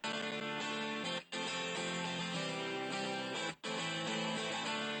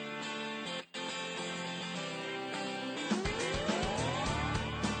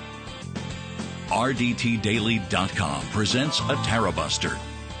RDTDaily.com presents a Tara Buster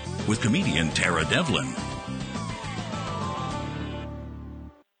with comedian Tara Devlin.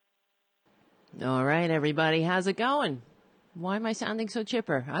 All right, everybody, how's it going? Why am I sounding so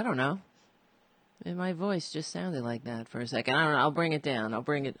chipper? I don't know. And my voice just sounded like that for a second. I don't know. I'll bring it down.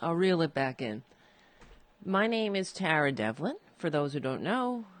 I'll reel it back in. My name is Tara Devlin. For those who don't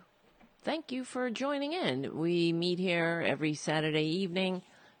know, thank you for joining in. We meet here every Saturday evening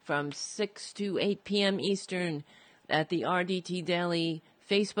from 6 to 8 p.m. Eastern at the RDT Daily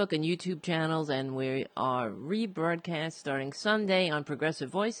Facebook and YouTube channels, and we are rebroadcast starting Sunday on Progressive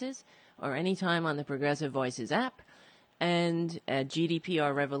Voices or anytime on the Progressive Voices app and at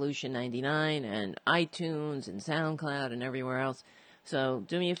GDPR Revolution 99 and iTunes and SoundCloud and everywhere else. So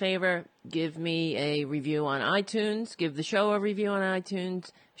do me a favor, give me a review on iTunes, give the show a review on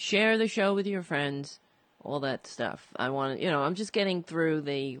iTunes, share the show with your friends, all that stuff. I'm just getting through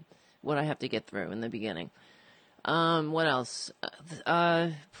what I have to get through in the beginning. What else?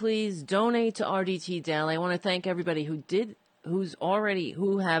 Please donate to RDT Daily. I want to thank everybody who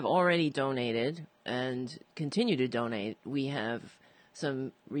have already donated and continue to donate. We have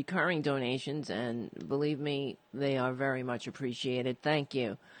some recurring donations, and believe me, they are very much appreciated. Thank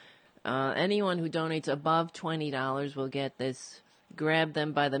you. Anyone who donates above $20 will get this Grab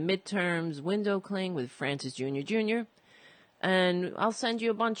Them by the Midterms window cling with Francis Jr. And I'll send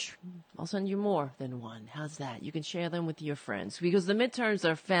you a bunch. I'll send you more than one. How's that? You can share them with your friends because the midterms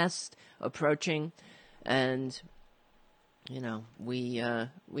are fast approaching, and we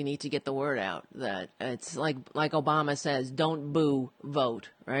need to get the word out that it's like Obama says, don't boo,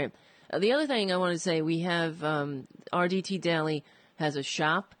 vote, right? The other thing I want to say, we have RDT Daily has a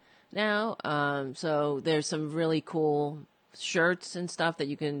shop now, so there's some really cool shirts and stuff that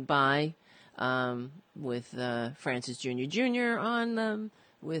you can buy with Francis Jr. on them,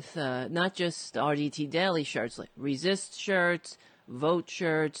 with not just RDT Daily shirts, like Resist shirts, Vote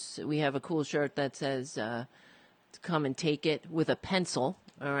shirts. We have a cool shirt that says come and take it with a pencil.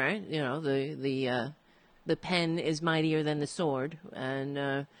 All right, the pen is mightier than the sword,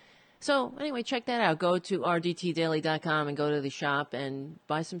 and so anyway, check that out. Go to rdtdaily.com and go to the shop and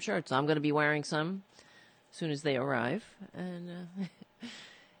buy some shirts. I'm going to be wearing some as soon as they arrive. And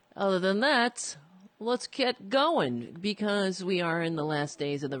other than that, let's get going because we are in the last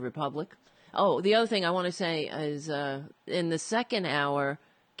days of the Republic. Oh, the other thing I want to say is in the second hour,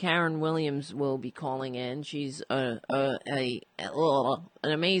 Karen Williams will be calling in. She's an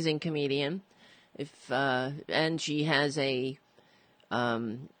amazing comedian. And she has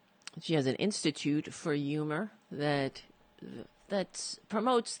an institute for humor that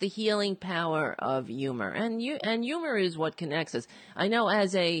promotes the healing power of humor. And humor is what connects us. I know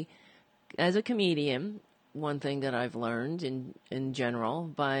as a comedian, one thing that I've learned in general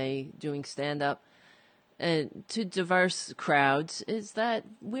by doing stand-up to diverse crowds is that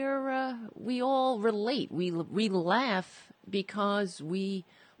we all relate. We laugh because we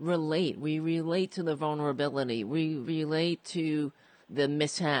relate. We relate to the vulnerability. We relate to the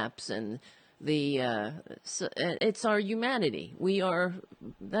mishaps and it's our humanity. We're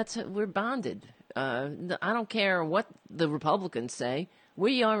bonded. I don't care what the Republicans say.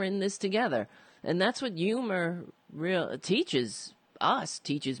 We are in this together, and that's what humor teaches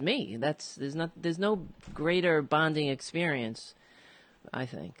me. There's no greater bonding experience, I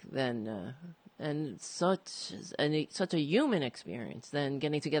think, than such a human experience than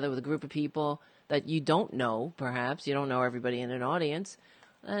getting together with a group of people that you don't know. Perhaps you don't know everybody in an audience,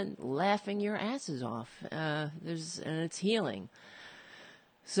 and laughing your asses off. And it's healing.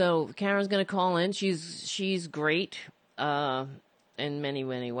 So Karen's going to call in. She's great in many,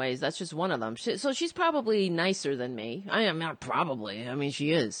 many ways. That's just one of them. So she's probably nicer than me. I am not probably. I mean,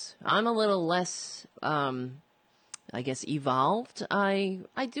 she is. I'm a little less, I guess, evolved. I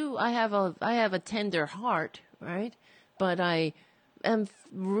have a tender heart, right? But I'm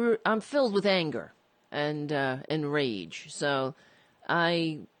filled with anger and rage. So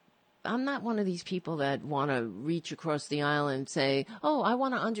I'm not one of these people that want to reach across the aisle and say, oh, I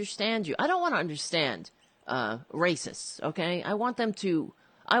want to understand you. I don't want to understand racists, okay? I want them to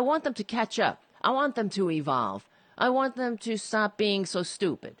catch up. I want them to evolve. I want them to stop being so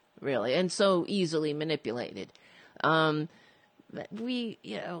stupid, really, and so easily manipulated. I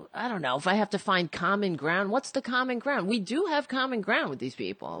don't know if I have to find common ground. What's the common ground? We do have common ground with these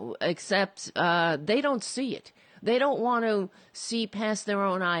people, except they don't see it. They don't want to see past their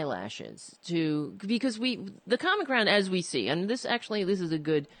own eyelashes because the common ground as we see, and this is a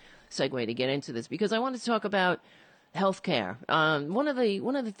good segue to get into this because I want to talk about healthcare. One of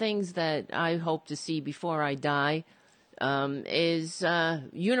the things that I hope to see before I die is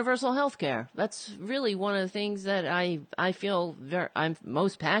universal health care. That's really one of the things that I feel I'm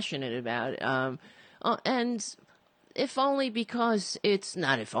most passionate about. And if only because it's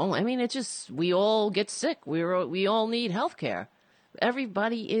not if only. I mean, it's just we all get sick. We all need health care.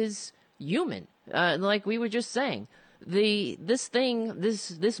 Everybody is human, like we were just saying.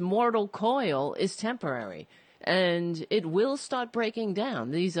 This mortal coil is temporary, and it will start breaking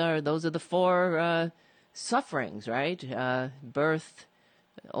down. Those are the four sufferings, right? Birth,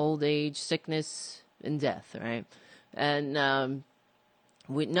 old age, sickness, and death, right? And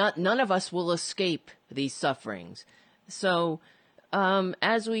none of us will escape these sufferings. So,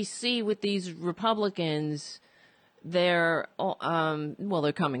 as we see with these Republicans, they're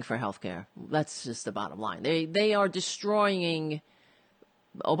coming for healthcare. That's just the bottom line. They are destroying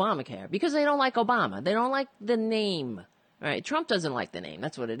Obamacare because they don't like Obama. They don't like the name. Right? Trump doesn't like the name.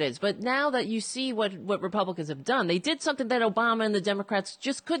 That's what it is. But now that you see what Republicans have done, they did something that Obama and the Democrats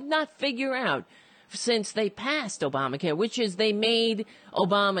just could not figure out since they passed Obamacare, which is they made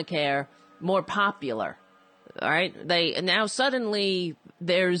Obamacare more popular. All right. Now suddenly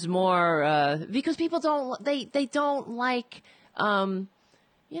there's more, because people they don't like, oh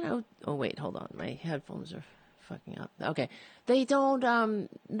wait, hold on. My headphones are fucking up. Okay. They don't,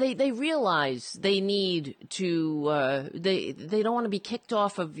 they realize they need to, they don't want to be kicked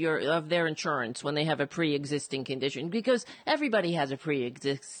off of their insurance when they have a pre-existing condition, because everybody has a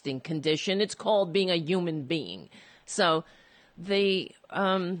pre-existing condition. It's called being a human being. So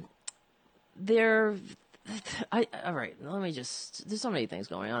all right, there's so many things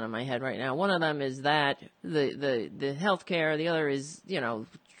going on in my head right now. One of them is that the healthcare, the other is,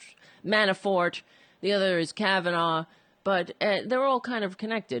 Manafort, the other is Kavanaugh, but they're all kind of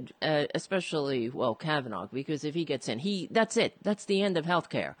connected, especially, Kavanaugh, because if he gets in, that's it. That's the end of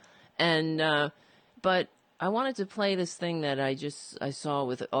healthcare. And, but I wanted to play this thing that I saw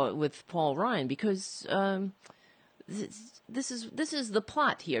with Paul Ryan, because, this is the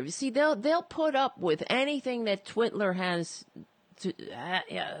plot here. You see, they'll put up with anything that Twitler has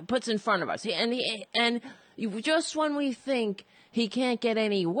puts in front of us, and just when we think he can't get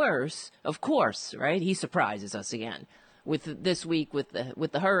any worse, of course, right? He surprises us again with this week with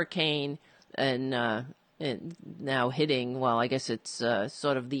the hurricane and now hitting. Well, I guess it's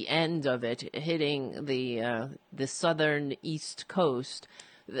sort of the end of it, hitting the southern East Coast.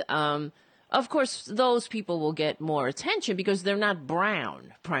 Of course, those people will get more attention because they're not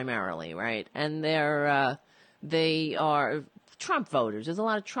brown primarily, right? And they are Trump voters. There's a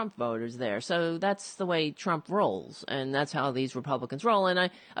lot of Trump voters there. So that's the way Trump rolls, and that's how these Republicans roll. And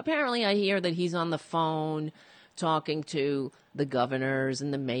apparently I hear that he's on the phone talking to the governors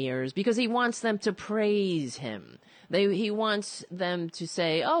and the mayors because he wants them to praise him. He wants them to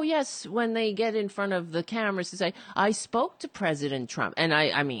say, oh, yes, when they get in front of the cameras to say, I spoke to President Trump. And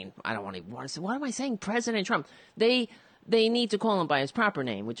I mean, I don't want to say, what am I saying, President Trump? They need to call him by his proper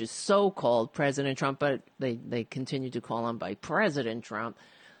name, which is so-called President Trump, but they continue to call him by President Trump,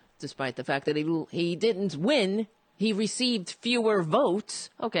 despite the fact that he didn't win. He received fewer votes.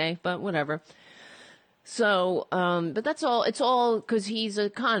 Okay, but whatever. So, but that's all. It's all because he's a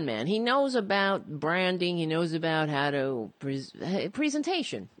con man. He knows about branding. He knows about how to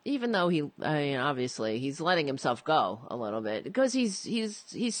presentation. Even though obviously he's letting himself go a little bit because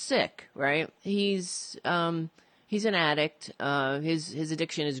he's sick, right? He's an addict. His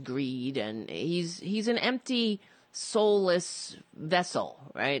addiction is greed, and he's an empty, soulless vessel,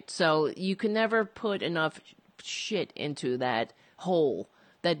 right? So you can never put enough shit into that hole.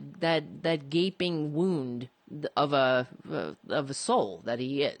 That gaping wound of a soul that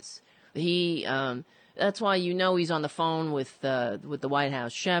he is. That's why he's on the phone with the White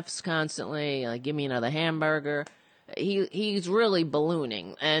House chefs constantly. Give me another hamburger. He's really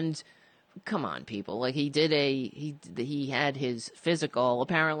ballooning. And come on, people. Like he had his physical.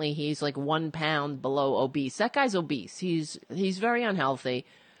 Apparently, he's like 1 pound below obese. That guy's obese. He's very unhealthy,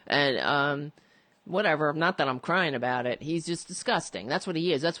 and whatever. Not that I'm crying about it. He's just disgusting. That's what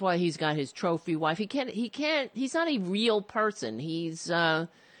he is. That's why he's got his trophy wife. He can't, he's not a real person. He's a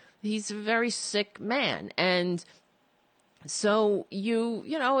very sick man. And so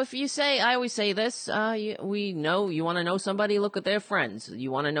if you say, I always say this, we know you want to know somebody, look at their friends.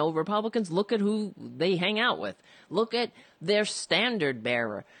 You want to know Republicans, look at who they hang out with. Look at their standard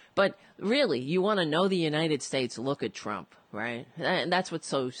bearer. But really, you want to know the United States, look at Trump, right? And that's what's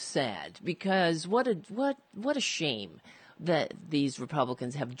so sad, because what a shame that these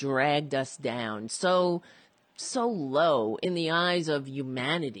Republicans have dragged us down so low in the eyes of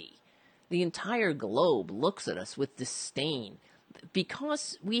humanity. The entire globe looks at us with disdain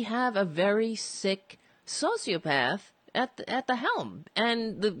because we have a very sick sociopath at the helm,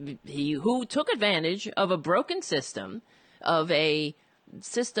 and he who took advantage of a broken system, of a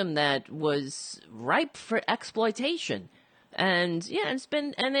system that was ripe for exploitation. And yeah,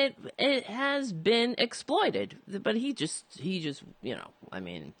 it has been exploited, but he just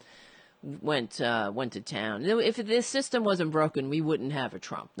went to town. If this system wasn't broken, we wouldn't have a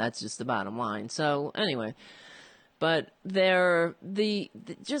Trump. That's just the bottom line. So anyway, but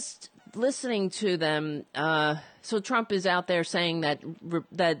just listening to them. So Trump is out there saying that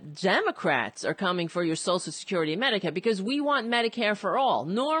Democrats are coming for your Social Security and Medicare because we want Medicare for all.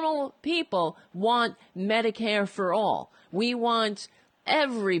 Normal people want Medicare for all. We want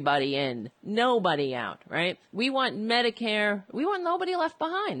everybody in, nobody out, right? We want Medicare. We want nobody left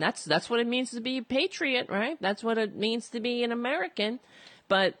behind. That's what it means to be a patriot, right? That's what it means to be an American.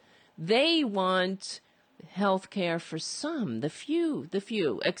 But they want health care for some, the few,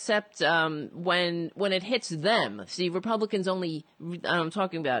 except when it hits them. See, Republicans only, I'm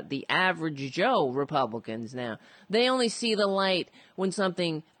talking about the average Joe Republicans now, they only see the light when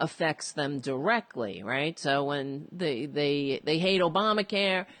something affects them directly, right? So when they hate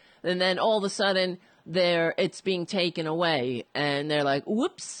Obamacare, and then all of a sudden it's being taken away, and they're like,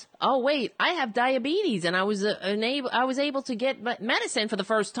 whoops, oh wait, I have diabetes, and I was able to get medicine for the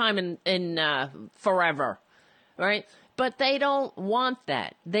first time in forever, right? But they don't want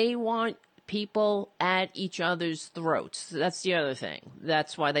that. They want people at each other's throats. That's the other thing.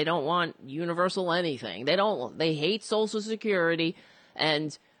 That's why they don't want universal anything. They hate Social Security,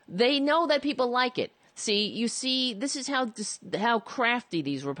 and they know that people like it. See, this is how crafty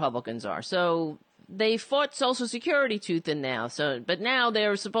these Republicans are. So they fought Social Security tooth and nail. But now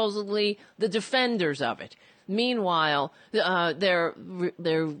they're supposedly the defenders of it. Meanwhile, they're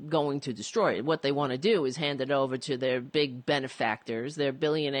going to destroy it. What they want to do is hand it over to their big benefactors, their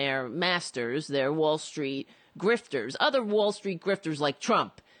billionaire masters, their Wall Street grifters, other Wall Street grifters like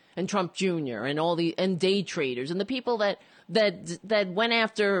Trump and Trump Jr. and day traders and the people that went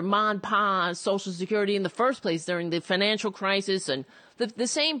after Pa Social Security in the first place during the financial crisis, and the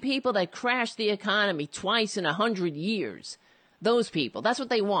same people that crashed the economy twice in 100 years. Those people, that's what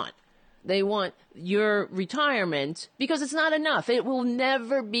they want. They want your retirement because it's not enough. It will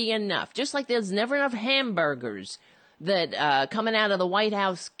never be enough. Just like there's never enough hamburgers that coming out of the White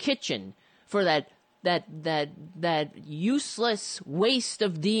House kitchen for that useless waste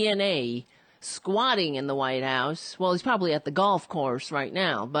of DNA squatting in the White House. Well, he's probably at the golf course right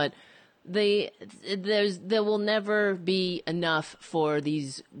now, but there will never be enough for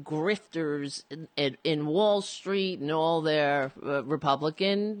these grifters in Wall Street and all their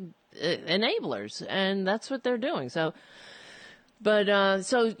Republican enablers, and that's what they're doing. So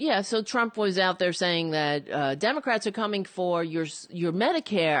Trump was out there saying that Democrats are coming for your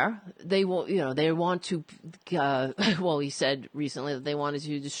Medicare. They will, they want to. He said recently that they wanted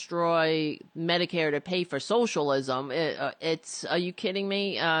to destroy Medicare to pay for socialism. Are you kidding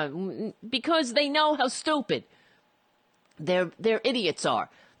me? Because they know how stupid their idiots are.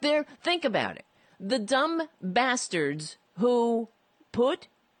 Think about it. The dumb bastards who put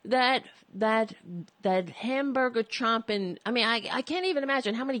that hamburger chomping. I mean, I can't even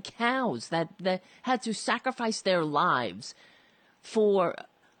imagine how many cows that had to sacrifice their lives for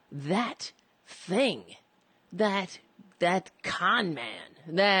that thing, that con man,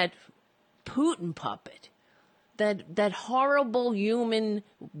 that Putin puppet, that horrible human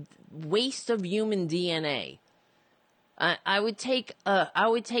waste of human DNA. I would take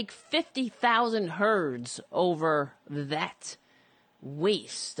 50,000 herds over that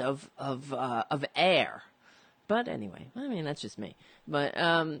waste of air. But anyway, I mean, that's just me. But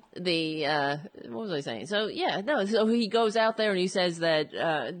what was I saying? So he goes out there and he says that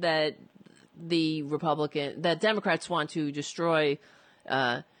Democrats want to destroy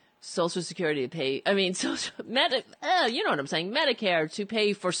Social Security to pay. I mean, you know what I'm saying? Medicare to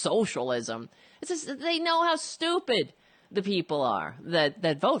pay for socialism. It's just, they know how stupid the people are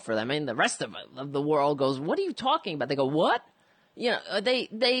that vote for them. I mean, the rest of the world goes, "What are you talking about?" They go, "What?"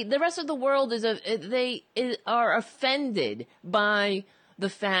 The rest of the world are offended by the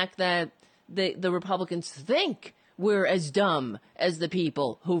fact that the Republicans think we're as dumb as the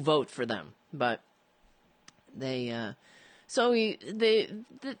people who vote for them. But so here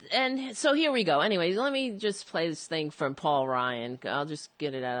we go. Anyways, let me just play this thing from Paul Ryan. I'll just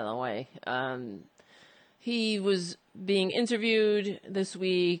get it out of the way. He was being interviewed this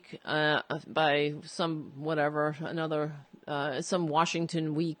week by some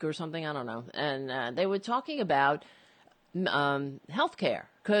Washington Week or something, I don't know. And they were talking about health care,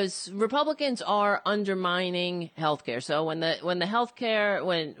 because Republicans are undermining health care. So when it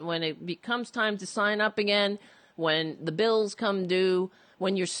becomes time to sign up again, when the bills come due,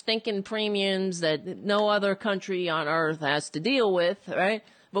 when you're stinking premiums that no other country on earth has to deal with, right?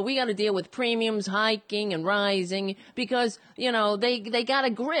 But we got to deal with premiums hiking and rising because, you know, they got to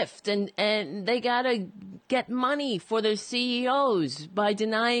grift and they got to get money for their CEOs by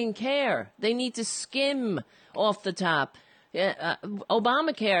denying care. They need to skim off the top.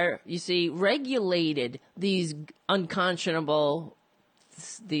 Obamacare, you see, regulated these unconscionable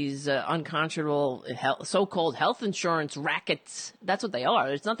so-called health insurance rackets. That's what they are.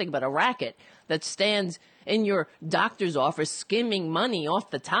 There's nothing but a racket that stands in your doctor's office skimming money off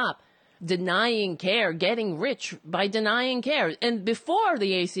the top, denying care, getting rich by denying care. And before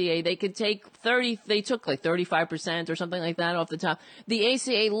the ACA, they took like 35% or something like that off the top. The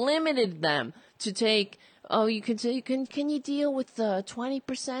ACA limited them to take, can you deal with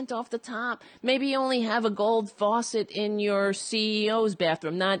 20% off the top? Maybe you only have a gold faucet in your CEO's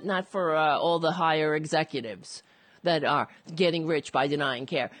bathroom, not for all the higher executives that are getting rich by denying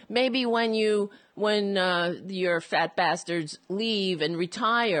care. Maybe when your fat bastards leave and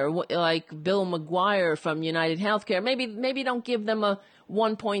retire, like Bill McGuire from United Healthcare, maybe don't give them a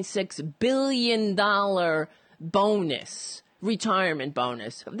 $1.6 billion bonus. Retirement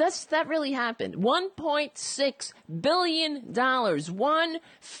bonus. That really happened. $1.6 billion. One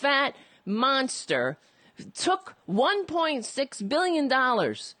fat monster took $1.6 billion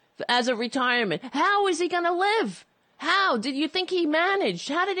as a retirement. How is he going to live? How did you think he managed?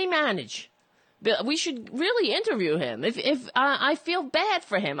 How did he manage? We should really interview him. If I feel bad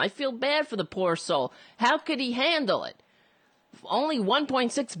for him. I feel bad for the poor soul. How could he handle it? Only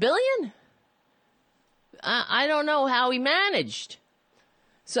 $1.6 billion? I don't know how he managed.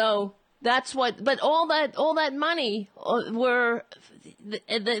 So that's but all that money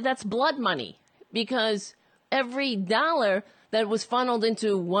that's blood money, because every dollar that was funneled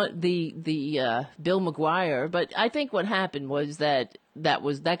into Bill McGuire. But I think what happened was that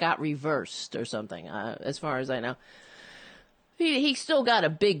got reversed or something, as far as I know. He still got a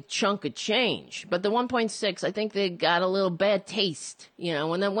big chunk of change, but the 1.6, I think they got a little bad taste. You know,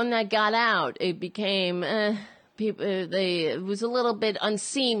 when that got out, it became it was a little bit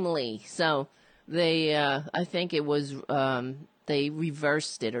unseemly. So I think it was they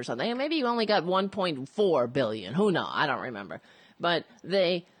reversed it or something. Maybe you only got 1.4 billion. Who knows? I don't remember. But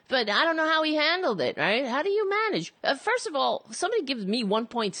I don't know how he handled it. Right? How do you manage? First of all, somebody gives me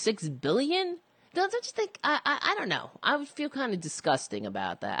 1.6 billion. Don't you think, I don't know. I would feel kind of disgusting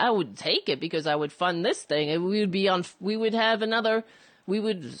about that. I would take it because I would fund this thing. And we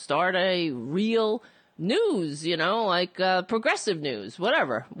would start a real news, you know, like progressive news,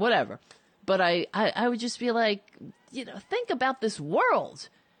 whatever. But I would just be like, you know, think about this world.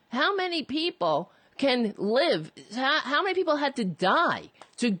 How many people can live? How many people had to die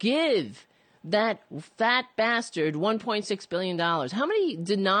to give that fat bastard $1.6 billion? How many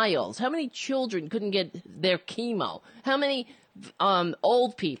denials? How many children couldn't get their chemo? How many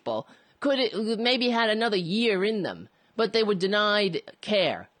old people maybe had another year in them, but they were denied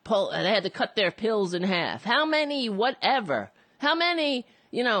care? They had to cut their pills in half. How many whatever? How many,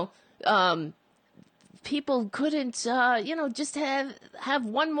 you know, people couldn't, just have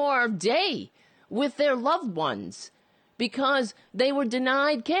one more day with their loved ones because they were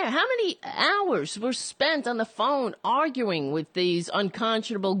denied care? How many hours were spent on the phone arguing with these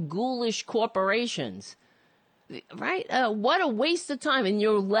unconscionable, ghoulish corporations? Right? What a waste of time in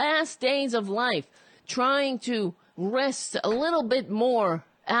your last days of life trying to wrest a little bit more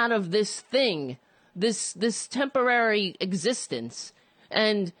out of this thing, this temporary existence.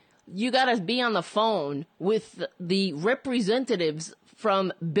 And you got to be on the phone with the representatives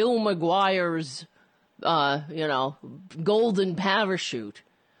from Bill McGuire's golden parachute.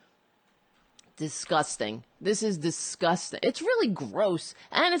 Disgusting. This is disgusting. It's really gross.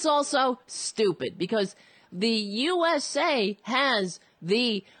 And it's also stupid because the USA has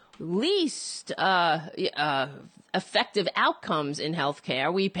the least effective outcomes in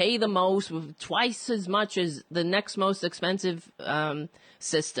healthcare. We pay the most, twice as much as the next most expensive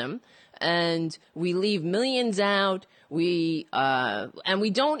system, and we leave millions out. And we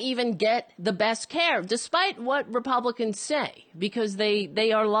don't even get the best care, despite what Republicans say, because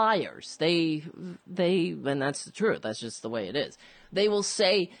they are liars. And that's the truth. That's just the way it is. They will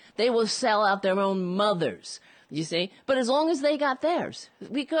sell out their own mothers, you see. But as long as they got theirs,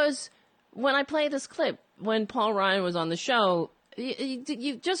 because when I play this clip, when Paul Ryan was on the show,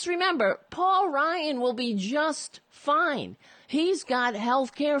 you just remember, Paul Ryan will be just fine. He's got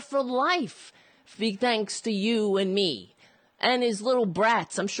health care for life, thanks to you and me. And his little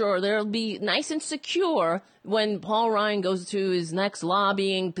brats, I'm sure they'll be nice and secure when Paul Ryan goes to his next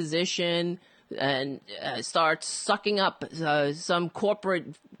lobbying position and starts sucking up some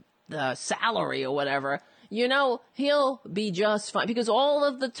corporate salary or whatever, he'll be just fine. Because all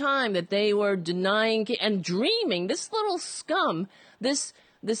of the time that they were denying and dreaming, this little scum, this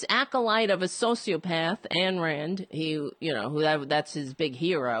acolyte of a sociopath, Ayn Rand, that's his big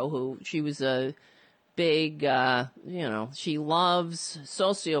hero, who she was a big, she loves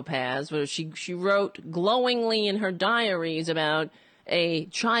sociopaths, but she wrote glowingly in her diaries about a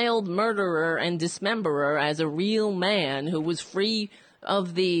child murderer and dismemberer as a real man who was free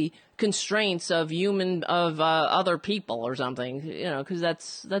of the constraints of other people or something, because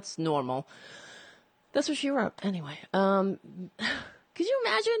that's normal. That's what she wrote. Anyway, could you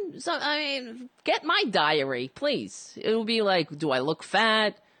imagine? Get my diary, please. It will be like, do I look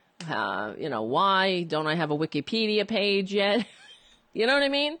fat? Why don't I have a Wikipedia page yet? You know what I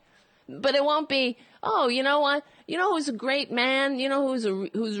mean? But it won't be, oh, you know what? You know who's a great man? You know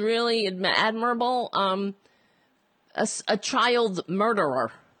who's really admirable? A child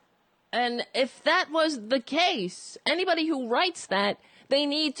murderer. And if that was the case, anybody who writes that, they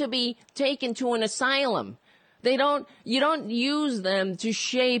need to be taken to an asylum. You don't use them to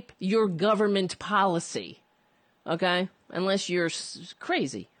shape your government policy. Okay? Unless you're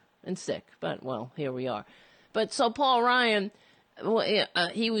crazy and sick. But, well, here we are. But so Paul Ryan,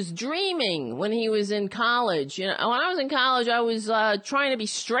 he was dreaming when he was in college. When I was in college, I was trying to be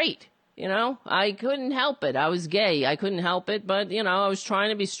straight. I couldn't help it. I was gay. I couldn't help it, but I was trying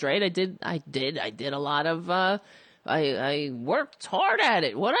to be straight. I did a lot of I worked hard at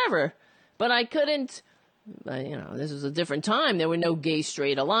it, whatever. But I couldn't this was a different time. There were no gay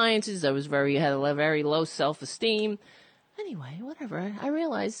straight alliances. I had a very low self-esteem. Anyway, whatever. I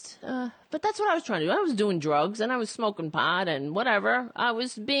realized but that's what I was trying to do. I was doing drugs and I was smoking pot and whatever. I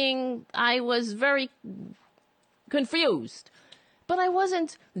was very confused. But I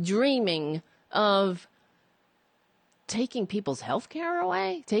wasn't dreaming of taking people's health care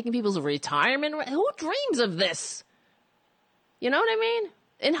away, taking people's retirement away. Who dreams of this? You know what I mean?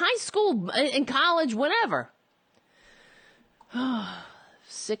 In high school, in college, whenever.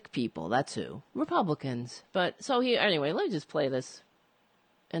 Sick people, that's who. Republicans. But so here, anyway, let me just play this.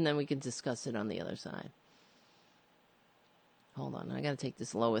 And then we can discuss it on the other side. Hold on, I got to take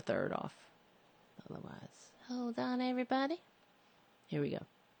this lower third off. Otherwise, hold on, everybody. Here we go.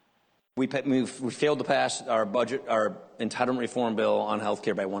 We failed to pass our entitlement reform bill on health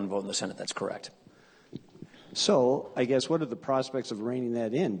care by one vote in the Senate. That's correct. So, I guess, what are the prospects of reining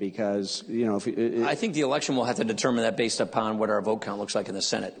that in? Because, I think the election will have to determine that based upon what our vote count looks like in the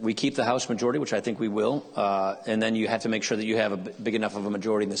Senate. We keep the House majority, which I think we will, and then you have to make sure that you have a big enough of a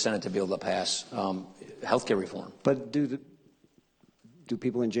majority in the Senate to be able to pass health care reform. But do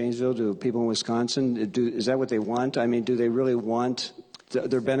people in Janesville, do people in Wisconsin, is that what they want? I mean, do they really want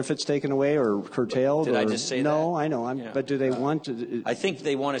their benefits taken away or curtailed? Did I just say that? No, I know. But do they want to? I think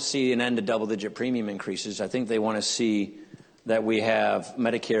they want to see an end to double-digit premium increases. I think they want to see that we have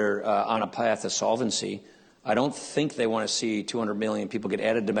Medicare on a path to solvency. I don't think they want to see 200 million people get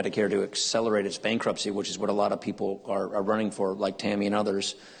added to Medicare to accelerate its bankruptcy, which is what a lot of people are running for, like Tammy and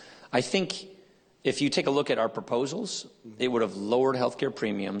others. I think if you take a look at our proposals, it would have lowered health care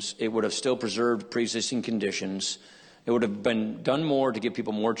premiums. It would have still preserved pre-existing conditions. It would have been done more to give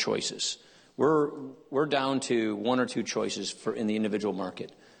people more choices. We're down to one or two choices in the individual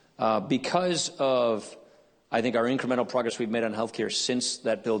market. Because of, I think, our incremental progress we've made on health care since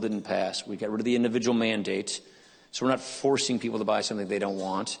that bill didn't pass. We got rid of the individual mandate, so we're not forcing people to buy something they don't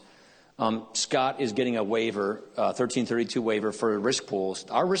want. Scott is getting a waiver, 1332 waiver for risk pools.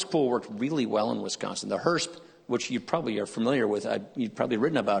 Our risk pool worked really well in Wisconsin. The HRSP, which you probably are familiar with, you've probably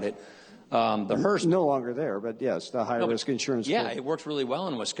written about it. The HRSP. No longer there, but yes, the high risk insurance. Yeah, it worked really well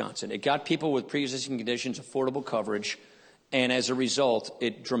in Wisconsin. It got people with pre-existing conditions affordable coverage, and as a result,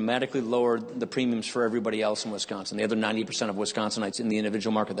 it dramatically lowered the premiums for everybody else in Wisconsin, the other 90% of Wisconsinites in the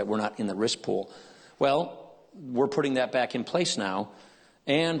individual market that were not in the risk pool. Well, we're putting that back in place now,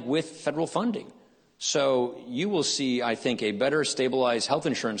 and with federal funding. So you will see, I think, a better stabilized health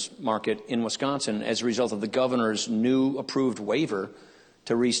insurance market in Wisconsin as a result of the governor's new approved waiver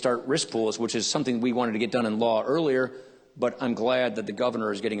to restart risk pools, which is something we wanted to get done in law earlier, but I'm glad that the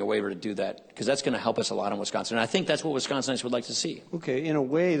governor is getting a waiver to do that, because that's going to help us a lot in Wisconsin. And I think that's what Wisconsinites would like to see. Okay, in a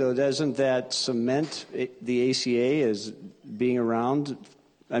way, though, doesn't that cement the ACA as being around?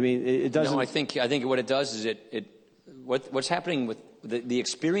 I mean, it doesn't. No, I think what it does is what's happening with the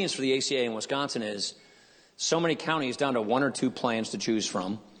experience for the ACA in Wisconsin is so many counties down to one or two plans to choose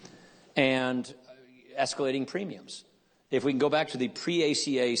from and escalating premiums. If we can go back to the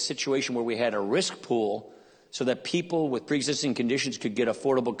pre-ACA situation where we had a risk pool so that people with pre-existing conditions could get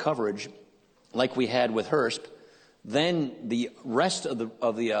affordable coverage, like we had with HRSP, then the rest of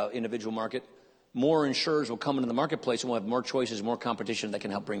the individual market, more insurers will come into the marketplace and we'll have more choices, more competition that can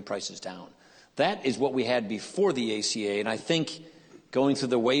help bring prices down. That is what we had before the ACA, and I think going through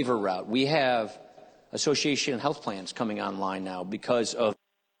the waiver route, we have association health plans coming online now because of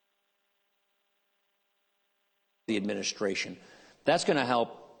the administration. That's going to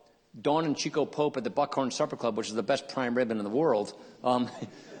help Dawn and Chico Pope at the Buckhorn Supper Club, which is the best prime rib in the world,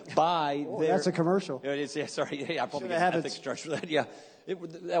 buy their... That's a commercial. Yeah, sorry, I probably get an ethics charge for that. Yeah,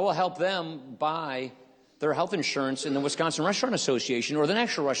 that will help them buy their health insurance in the Wisconsin Restaurant Association or the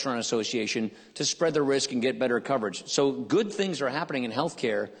National Restaurant Association to spread the risk and get better coverage. So good things are happening in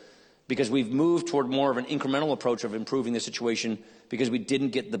healthcare because we've moved toward more of an incremental approach of improving the situation because we didn't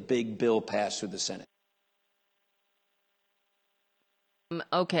get the big bill passed through the Senate.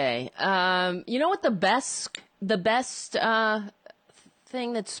 Okay. You know what the best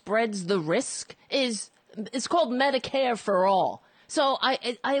thing that spreads the risk is? It's called Medicare for All. So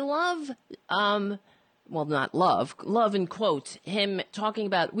I love, well, not love in quotes, him talking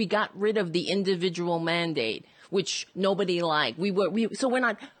about we got rid of the individual mandate, which nobody liked. So we're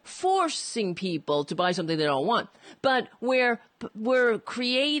not forcing people to buy something they don't want, but we're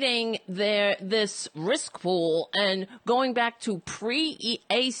creating this risk pool and going back to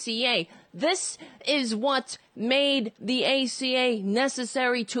pre-ACA. This is what made the ACA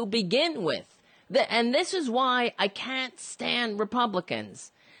necessary to begin with. And this is why I can't stand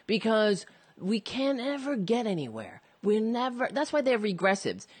Republicans, because we can't ever get anywhere. That's why they're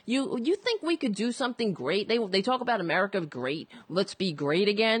regressives. You think we could do something great? They talk about America great. Let's be great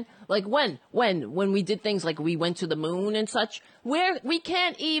again. Like when we did things like we went to the moon and such, where we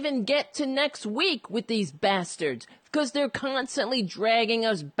can't even get to next week with these bastards because they're constantly dragging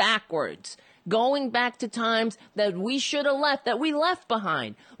us backwards. Going back to times that we should have left, that we left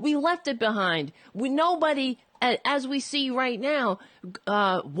behind. We left it behind. Nobody, as we see right now,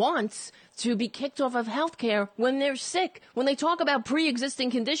 wants to be kicked off of health care when they're sick, when they talk about pre-existing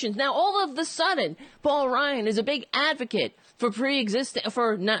conditions. Now, all of the sudden, Paul Ryan is a big advocate for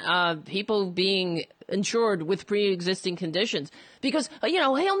people being insured with pre-existing conditions because,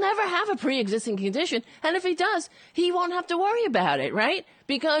 he'll never have a pre-existing condition. And if he does, he won't have to worry about it, right?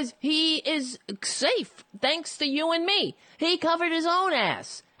 Because he is safe, thanks to you and me. He covered his own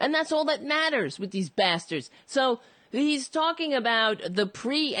ass. And that's all that matters with these bastards. So he's talking about the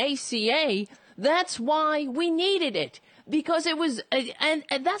pre-ACA. That's why we needed it. Because it was, and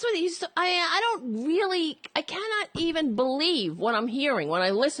that's what I cannot even believe what I'm hearing when I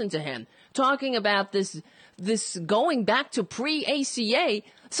listen to him talking about this going back to pre-ACA.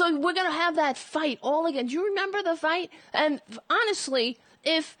 So we're going to have that fight all again. Do you remember the fight? And honestly,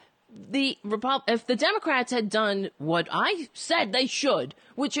 if the Democrats had done what I said they should,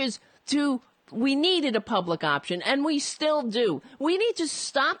 which is we needed a public option, and we still do. We need to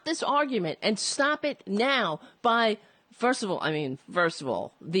stop this argument and stop it now by, first of all,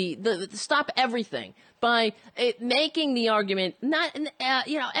 stop everything by making the argument, not,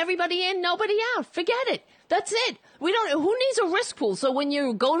 everybody in, nobody out. Forget it. That's it. Who needs a risk pool? So when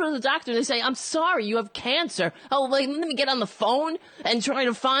you go to the doctor, they say, I'm sorry, you have cancer. Oh, let me get on the phone and try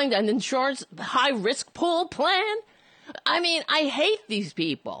to find an insurance high risk pool plan. I hate these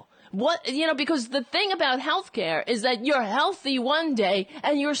people. Because the thing about healthcare is that you're healthy one day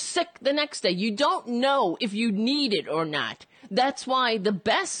and you're sick the next day. You don't know if you need it or not. That's why the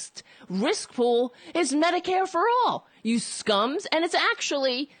best risk pool is Medicare for All. You scums, and it's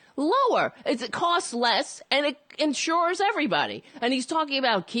actually lower. It costs less, and it insures everybody. And he's talking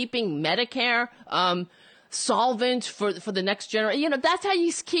about keeping Medicare solvent for the next generation. That's how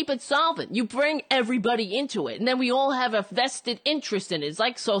you keep it solvent. You bring everybody into it, and then we all have a vested interest in it. It's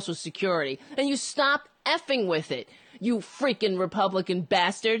like Social Security, and you stop effing with it. You freaking Republican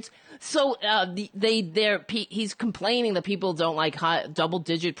bastards. So he's complaining that people don't like high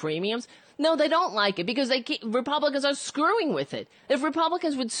double-digit premiums. No, they don't like it because Republicans are screwing with it. If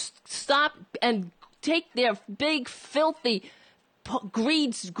Republicans would stop and take their big, filthy,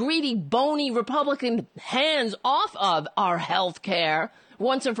 greedy, bony Republican hands off of our health care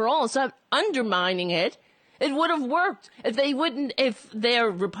once and for all and stop undermining it, it would have worked. If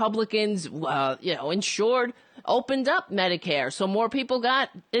their Republicans, insured, opened up Medicare so more people got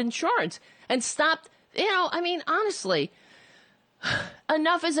insurance and stopped, honestly,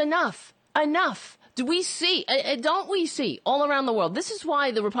 enough is enough. Enough. Don't we see all around the world? This is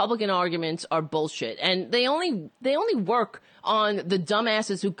why the Republican arguments are bullshit, and they only work on the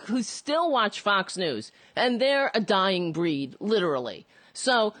dumbasses who still watch Fox News, and they're a dying breed, literally.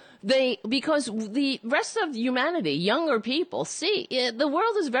 So because the rest of humanity, younger people, see the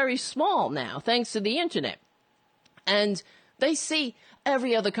world is very small now, thanks to the internet. And they see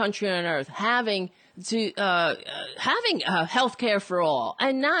every other country on earth having health care for all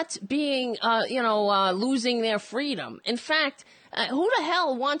and not being, losing their freedom. In fact, who the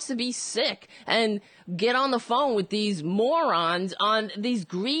hell wants to be sick and get on the phone with these morons, these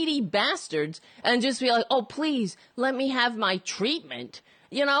greedy bastards, and just be like, oh, please, let me have my treatment?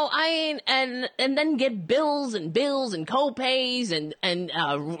 And then get bills and co-pays and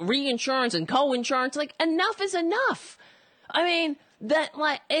reinsurance and co-insurance. Like, enough is enough. I mean,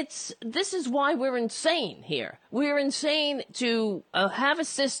 this is why we're insane here. We're insane to have a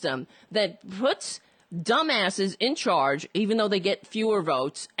system that puts dumbasses in charge, even though they get fewer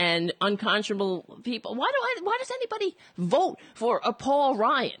votes, and unconscionable people. Why does anybody vote for a Paul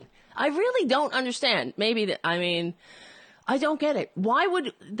Ryan? I really don't understand. I don't get it. Why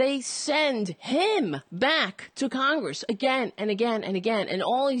would they send him back to Congress again and again and again? And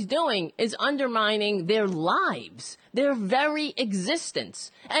all he's doing is undermining their lives, their very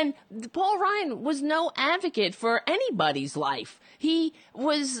existence. And Paul Ryan was no advocate for anybody's life. He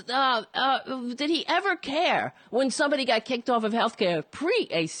was, did he ever care when somebody got kicked off of healthcare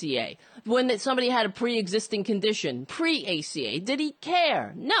pre-ACA? When somebody had a pre-existing condition pre-ACA? Did he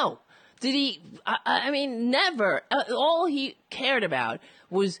care? No. Did he? Never. All he cared about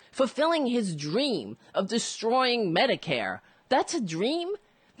was fulfilling his dream of destroying Medicare. That's a dream?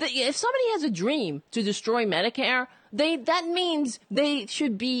 If somebody has a dream to destroy Medicare, that means they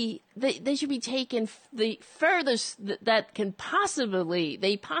should be taken the furthest that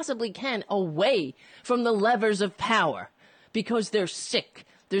they possibly can away from the levers of power because they're sick.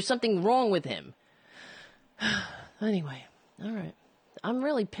 There's something wrong with him. Anyway, all right. I'm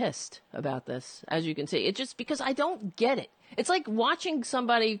really pissed about this, as you can see. It's just because I don't get it. It's like watching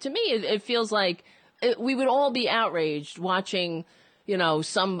somebody, to me, it feels like we would all be outraged watching,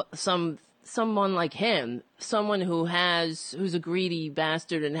 someone like him, someone who's a greedy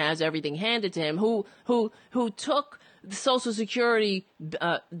bastard and has everything handed to him, who took the Social Security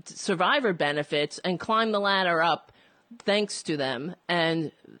survivor benefits and climbed the ladder up thanks to them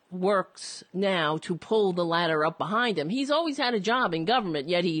and works now to pull the ladder up behind him. He's always had a job in government,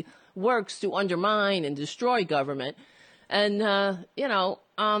 yet he works to undermine and destroy government. And,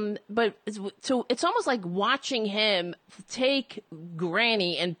 but it's almost like watching him take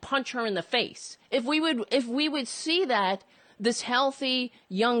Granny and punch her in the face. If we would see that this healthy,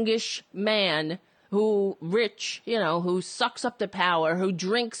 youngish man who sucks up the power, who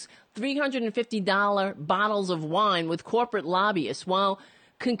drinks $350 bottles of wine with corporate lobbyists while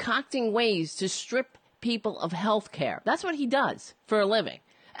concocting ways to strip people of health care. That's what he does for a living.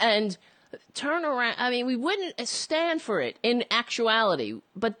 And turn around. We wouldn't stand for it in actuality,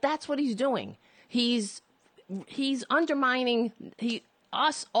 but that's what he's doing. He's undermining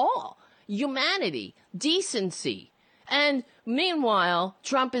us all, humanity, decency. And meanwhile,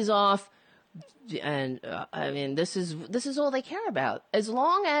 Trump is off. And this is all they care about. As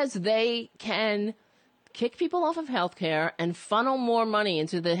long as they can kick people off of health care and funnel more money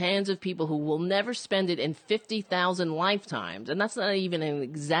into the hands of people who will never spend it in 50,000 lifetimes, and that's not even an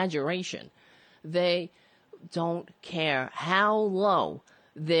exaggeration, they don't care how low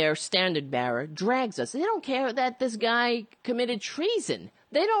their standard bearer drags us. They don't care that this guy committed treason.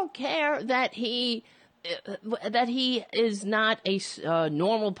 They don't care that he is not a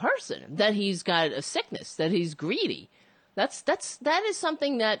normal person, that he's got a sickness, that he's greedy. That is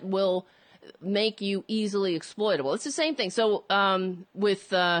something that will make you easily exploitable. It's the same thing. So with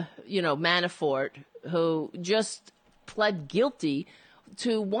Manafort, who just pled guilty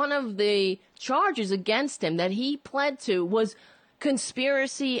to one of the charges against him that he pled to was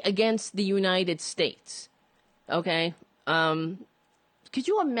conspiracy against the United States. Okay? Could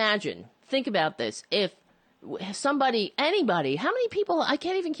you imagine? Think about this. If anybody, how many people, I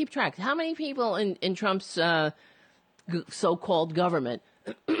can't even keep track, how many people in Trump's so-called government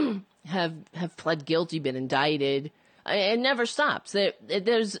have pled guilty, been indicted? It never stops.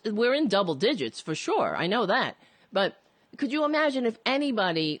 We're in double digits for sure. I know that. But could you imagine if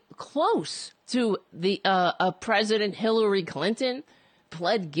anybody close to President Hillary Clinton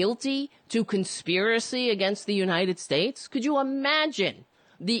pled guilty to conspiracy against the United States? Could you imagine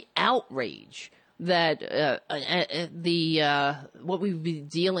the outrage that what we've been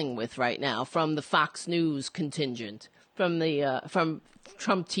dealing with right now from the Fox News contingent, from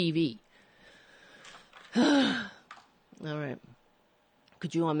Trump TV? All right.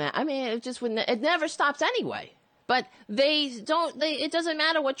 Could you imagine? It just wouldn't. It never stops anyway. But it doesn't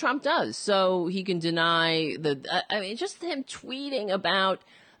matter what Trump does. So he can deny just him tweeting about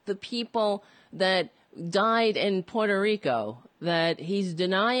the people that died in Puerto Rico, that he's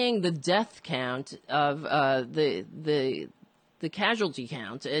denying the death count of the casualty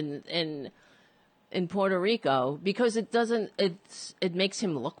count in Puerto Rico because it makes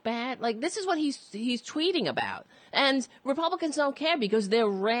him look bad. Like, this is what he's tweeting about. And Republicans don't care because they're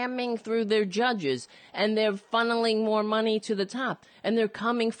ramming through their judges and they're funneling more money to the top and they're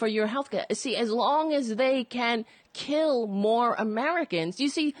coming for your health care. See, as long as they can kill more Americans, you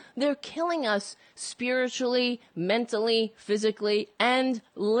see, they're killing us spiritually, mentally, physically, and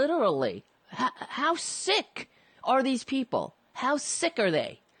literally. How sick are these people? How sick are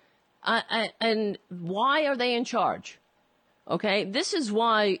they? And why are they in charge? Okay, this is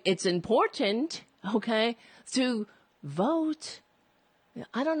why it's important, okay, to vote.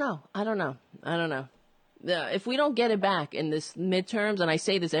 I don't know. If we don't get it back in this midterms, and I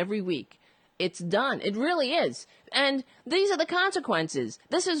say this every week, it's done. It really is. And these are the consequences.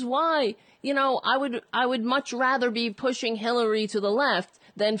 This is why, I would much rather be pushing Hillary to the left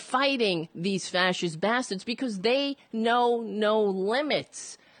than fighting these fascist bastards because they know no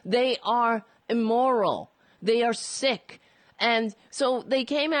limits. They are immoral. They are sick. And so they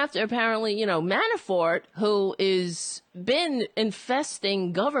came after, apparently, Manafort, who is been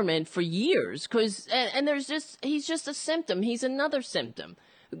infesting government for years, and he's just a symptom. He's another symptom.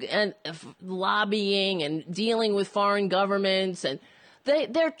 And lobbying and dealing with foreign governments, and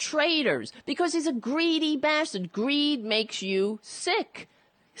they're traitors because he's a greedy bastard. Greed makes you sick.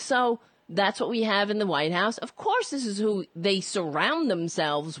 So that's what we have in the White House. Of course, this is who they surround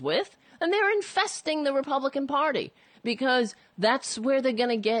themselves with, and they're infesting the Republican Party because that's where they're going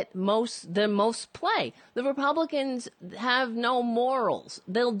to get the most play. The Republicans have no morals.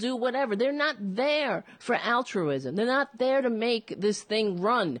 They'll do whatever. They're not there for altruism. They're not there to make this thing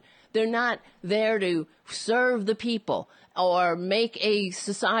run. They're not there to serve the people or make a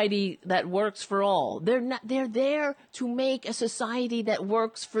society that works for all. They're there to make a society that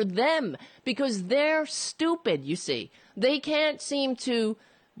works for them because they're stupid, you see. They can't seem to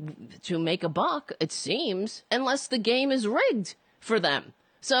make a buck, it seems, unless the game is rigged for them.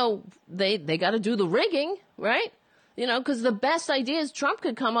 So they got to do the rigging, right? Because the best ideas Trump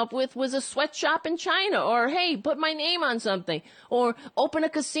could come up with was a sweatshop in China, or, hey, put my name on something, or open a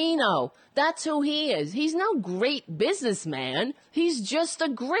casino. That's who he is. He's no great businessman. He's just a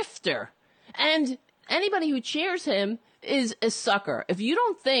grifter. And anybody who cheers him is a sucker. If you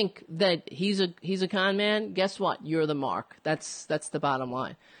don't think that he's a con man, guess what? You're the mark. That's the bottom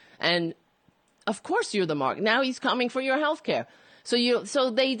line. And of course you're the mark. Now he's coming for your health care. So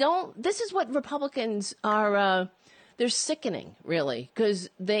they don't, this is what Republicans are, they're sickening, really, because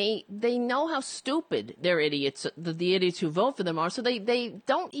they know how stupid their idiots, the idiots who vote for them are. So they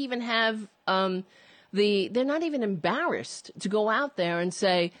don't even have, they're not even embarrassed to go out there and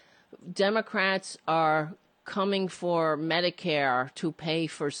say, Democrats are coming for Medicare to pay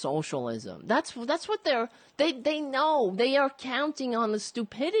for socialism. That's what they know. They are counting on the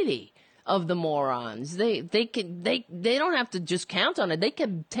stupidity of the morons. They don't have to just count on it. They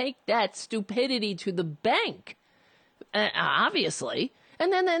can take that stupidity to the bank, obviously.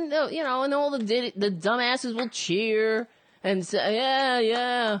 And then and all the dumbasses will cheer and say,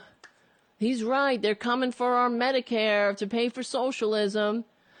 yeah, he's right. They're coming for our Medicare to pay for socialism.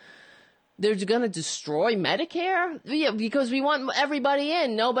 They're going to destroy Medicare? Yeah, because we want everybody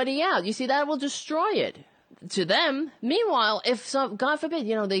in, nobody out. You see, that will destroy it to them. Meanwhile, if God forbid,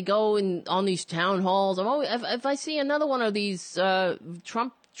 they go on these town halls. If I see another one of these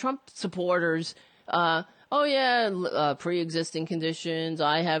Trump supporters, pre-existing conditions,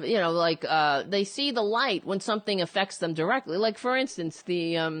 I have, they see the light when something affects them directly. Like, for instance,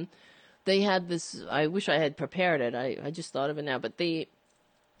 they had this, I wish I had prepared it. I just thought of it now, but they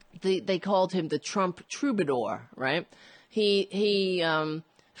called him the Trump troubadour, right? He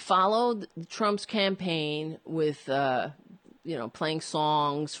followed Trump's campaign with, playing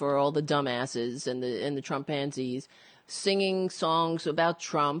songs for all the dumbasses and the Trumpanzees, singing songs about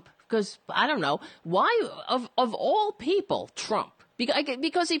Trump. Because, I don't know, why, of all people, Trump?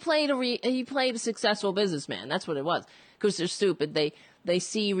 Because he played a successful businessman. That's what it was. Because they're stupid. They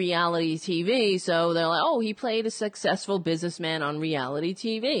see reality TV, so they're like, oh, he played a successful businessman on reality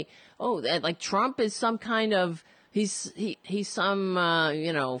TV. Oh, like Trump is some kind of, he's some,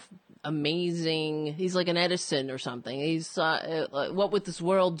 amazing, he's like an Edison or something. He's, what would this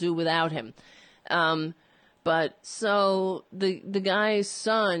world do without him? But so the guy's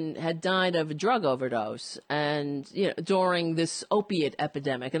son had died of a drug overdose, and during this opiate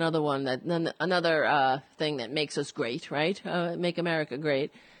epidemic, another thing that makes us great, right? Make America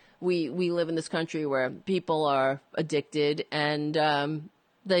great. We live in this country where people are addicted, and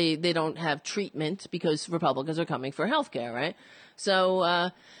they don't have treatment because Republicans are coming for health care, right?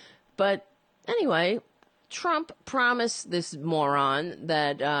 So, but anyway, Trump promised this moron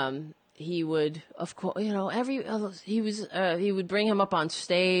that he would, of course, he would bring him up on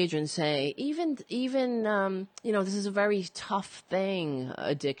stage and say, even this is a very tough thing,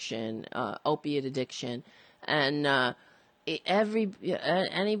 addiction, opiate addiction, and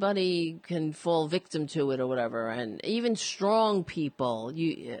anybody can fall victim to it or whatever, and even strong people.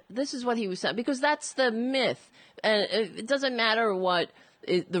 This is what he was saying, because that's the myth, and it doesn't matter what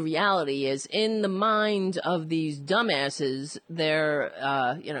the reality is. In the mind of these dumbasses,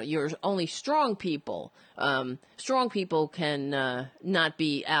 you're only strong people. Strong people can not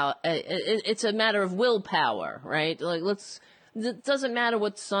be out. It's a matter of willpower, right? It doesn't matter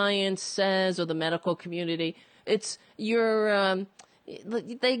what science says or the medical community. It's they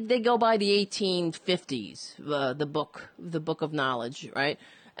go by the 1850s, the book of knowledge, right?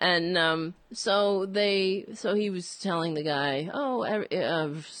 And so he was telling the guy,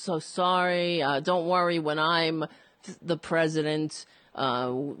 so sorry, don't worry, when I'm the president,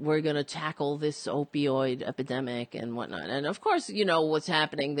 we're going to tackle this opioid epidemic and whatnot. And of course, what's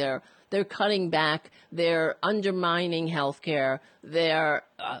happening there. They're cutting back. They're undermining healthcare.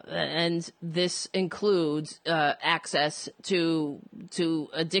 And this includes access to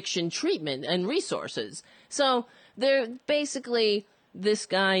addiction treatment and resources. So they're basically, this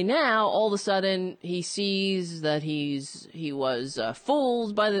guy now, all of a sudden, he sees that he was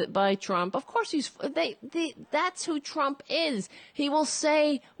fooled by Trump. Of course, that's who Trump is. He will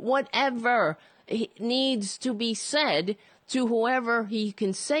say whatever needs to be said to whoever he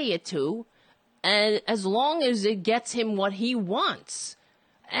can say it to, and as long as it gets him what he wants.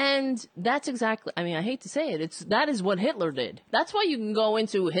 And that's exactly, I hate to say it, that is what Hitler did. That's why you can go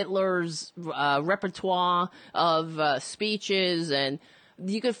into Hitler's repertoire of speeches, and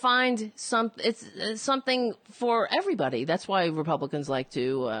you could find something for everybody. That's why Republicans like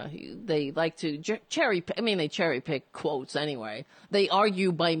to cherry pick. They cherry pick quotes anyway. They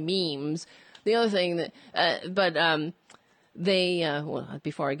argue by memes. The other thing that,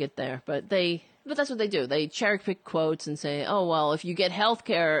 before I get there, but that's what they do. They cherry pick quotes and say, oh, well, if you get health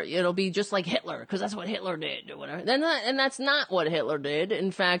care, it'll be just like Hitler, because that's what Hitler did, or whatever. And that's not what Hitler did.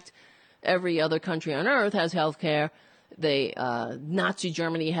 In fact, every other country on earth has health care. Nazi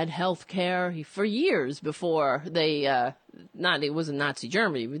Germany had health care for years before it wasn't Nazi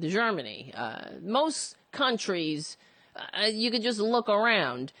Germany, but Germany. Most countries, you could just look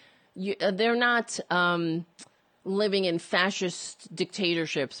around. They're not living in fascist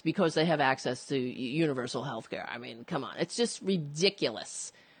dictatorships because they have access to universal health care. Come on. It's just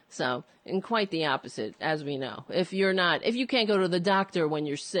ridiculous. So, and quite the opposite, as we know. If you can't go to the doctor when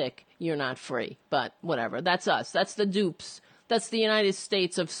you're sick, you're not free. But whatever. That's us. That's the dupes. That's the United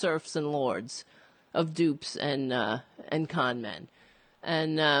States of serfs and lords, of dupes and con men.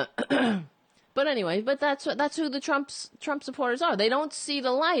 And, but anyway, that's who the Trump supporters are. They don't see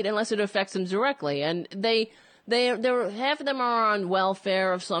the light unless it affects them directly. And they're half of them are on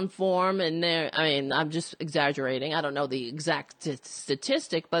welfare of some form, and I'm just exaggerating. I don't know the exact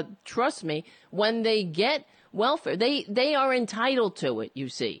statistic, but trust me, when they get welfare, they are entitled to it, you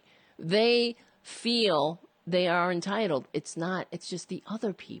see. They feel they are entitled. It's just the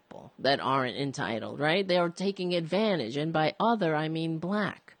other people that aren't entitled, right? They are taking advantage, and by other, I mean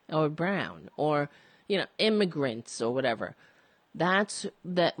black or brown or, immigrants or whatever.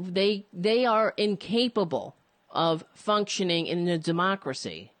 They are incapable of functioning in a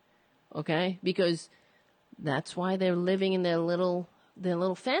democracy, okay? Because that's why they're living in their little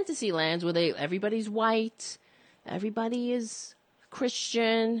fantasy lands where everybody's white, everybody is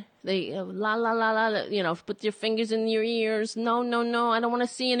Christian. They la la la la, put your fingers in your ears. No, I don't want to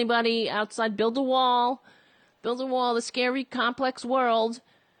see anybody outside. Build a wall. The scary, complex world.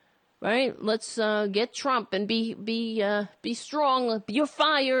 Right? Let's get Trump and be strong. You're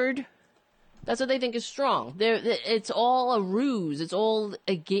fired. That's what they think is strong. It's all a ruse. It's all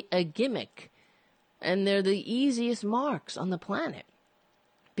a gimmick. And they're the easiest marks on the planet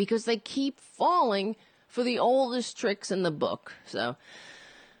because they keep falling for the oldest tricks in the book. So,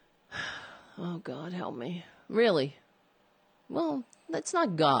 oh, God, help me. Really? Well, that's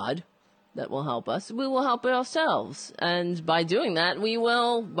not God that will help us. We will help ourselves. And by doing that,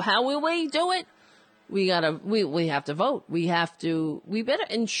 how will we do it? we have to vote. We better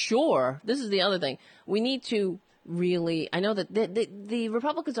ensure, this is the other thing. We need to really, I know that the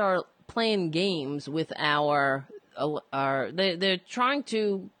Republicans are playing games with they're trying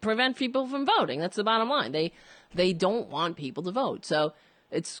to prevent people from voting. That's the bottom line. They don't want people to vote. So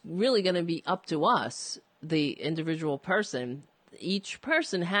it's really going to be up to us, the individual person. Each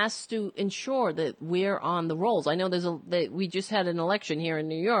person has to ensure that we're on the rolls. I know we just had an election here in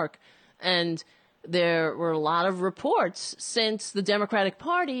New York, and there were a lot of reports since the Democratic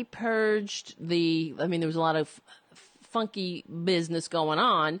Party purged there was a lot of funky business going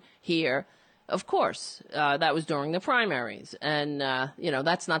on here. Of course, that was during the primaries. And,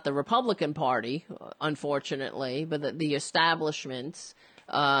 that's not the Republican Party, unfortunately, but the establishments,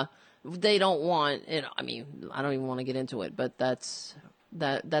 they don't want, I don't even want to get into it, but that's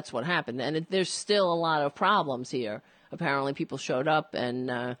what happened. And there's still a lot of problems here. Apparently people showed up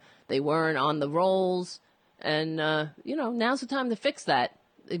and they weren't on the rolls. And, now's the time to fix that,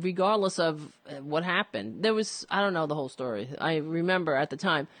 regardless of what happened. I don't know the whole story. I remember at the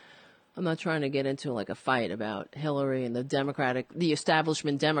time, I'm not trying to get into like a fight about Hillary and the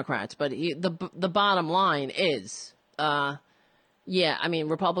establishment Democrats, but the bottom line is,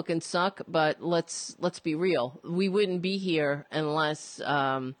 Republicans suck, but let's be real. We wouldn't be here unless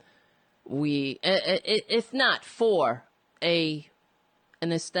if not for an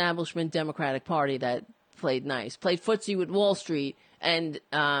establishment Democratic Party that played footsie with Wall Street, and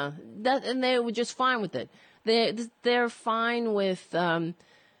they were just fine with it. They're fine with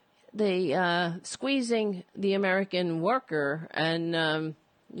squeezing the American worker, and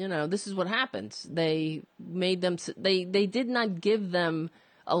this is what happens. They made them. They did not give them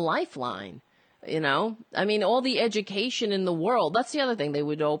a lifeline. All the education in the world. That's the other thing they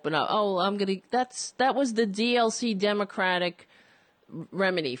would open up. That was the DLC Democratic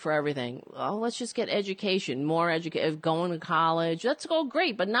remedy for everything. Oh, let's just get education, more education, going to college. That's all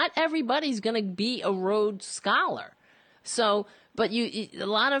great, but not everybody's going to be a Rhodes Scholar. So, but a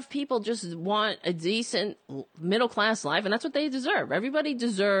lot of people just want a decent middle class life, and that's what they deserve. Everybody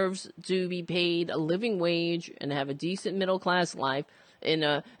deserves to be paid a living wage and have a decent middle class life and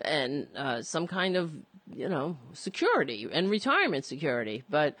some kind of security and retirement security.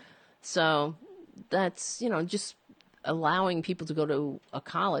 But so that's just allowing people to go to a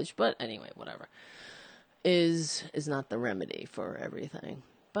college. But anyway, whatever is not the remedy for everything.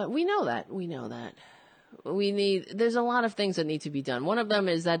 But we know that. There's a lot of things that need to be done. One of them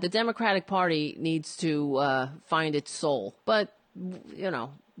is that the Democratic Party needs to find its soul, but and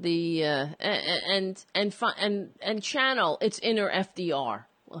channel its inner FDR,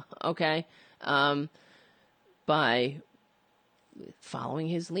 okay, by following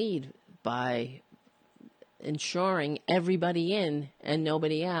his lead, by ensuring everybody in and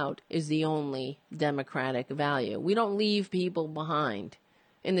nobody out is the only democratic value. We don't leave people behind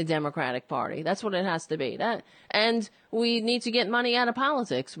in the Democratic Party. That's what it has to be. And we need to get money out of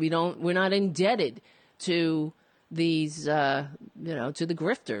politics. We're not indebted to these, to the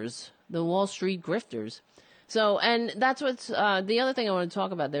grifters, the Wall Street grifters. So, and that's what's, the other thing I want to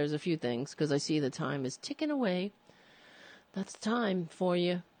talk about. There's a few things, because I see the time is ticking away. That's time for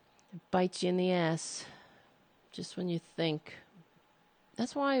you. It bites you in the ass just when you think.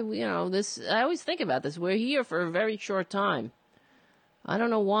 That's why, I always think about this. We're here for a very short time. I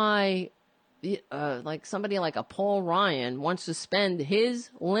don't know why, like somebody like a Paul Ryan wants to spend his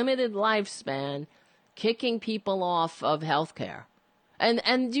limited lifespan kicking people off of health care.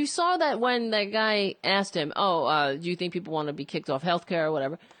 And you saw that when that guy asked him, do you think people want to be kicked off health care or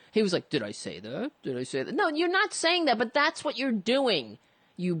whatever? He was like, did I say that? Did I say that? No, you're not saying that, but that's what you're doing,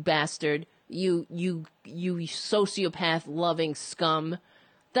 you bastard. You sociopath-loving scum.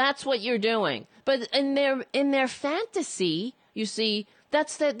 That's what you're doing. But in their fantasy, you see,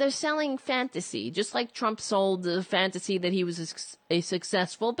 they're selling fantasy, just like Trump sold the fantasy that he was a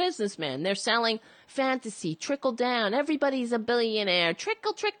successful businessman. They're selling fantasy, trickle down. Everybody's a billionaire.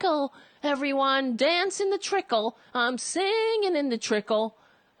 Trickle, trickle. Everyone, dance in the trickle. I'm singing in the trickle.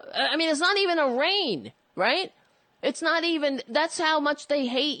 It's not even a rain, right? It's not even. That's how much they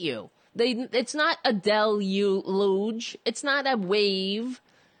hate you. It's not a deluge. It's not a wave.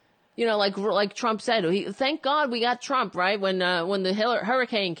 Like Trump said, thank God we got Trump, right? When the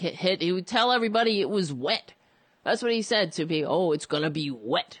hurricane hit, he would tell everybody it was wet. That's what he said to people. Oh, it's gonna be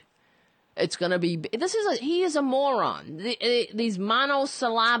wet. It's gonna be. He is a moron. These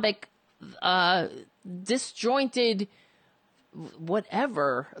monosyllabic, disjointed,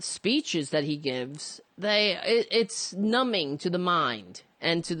 whatever speeches that he gives, it's numbing to the mind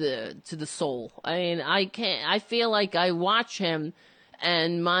and to the soul. I feel like I watch him.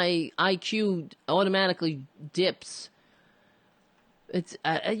 and my IQ automatically dips. It's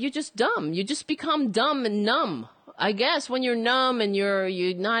you're just dumb. You just become dumb and numb. I guess when you're numb and you're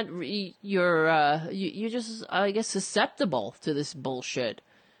just, I guess, susceptible to this bullshit.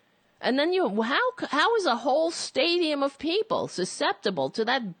 And then how is a whole stadium of people susceptible to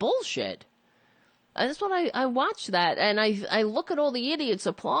that bullshit? And that's what I watch that, and I look at all the idiots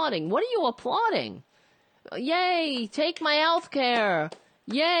applauding. What are you applauding? Yay, take my health care.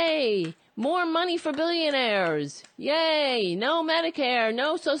 Yay, more money for billionaires. Yay, no Medicare,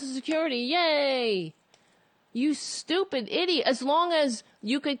 no Social Security. Yay. You stupid idiot. As long as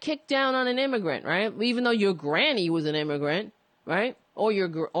you could kick down on an immigrant, right? Even though your granny was an immigrant, right? Or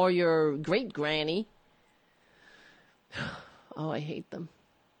your great granny. Oh, I hate them.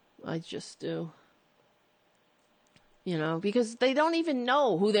 I just do. You know, because they don't even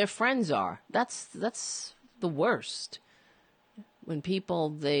know who their friends are. That's the worst. When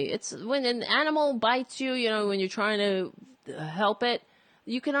when an animal bites you, you know, when you're trying to help it,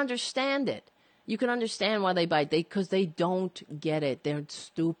 you can understand it. You can understand why they bite. Because they don't get it. They're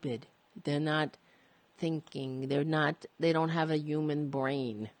stupid. They're not thinking. They don't have a human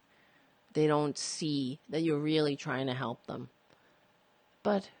brain. They don't see that you're really trying to help them.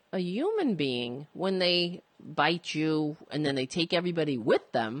 But a human being, when they bite you and then they take everybody with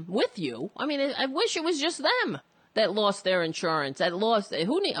you, I mean, I wish it was just them that lost their insurance, I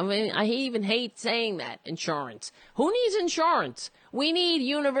even hate saying that, insurance. Who needs insurance? We need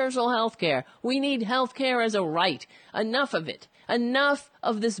universal health care. We need health care as a right. Enough of it. Enough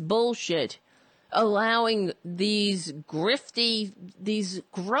of this bullshit. Allowing these gross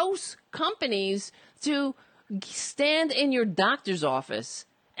companies to stand in your doctor's office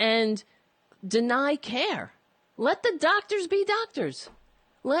and deny care. Let the doctors be doctors.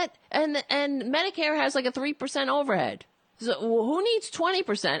 And Medicare has like a 3% overhead. So who needs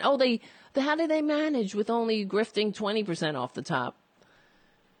 20%? Oh, how do they manage with only grifting 20% off the top?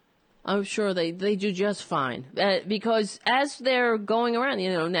 I'm sure they do just fine. Because as they're going around,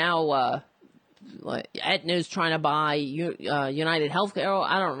 you know, now Aetna's trying to buy United Healthcare. Oh,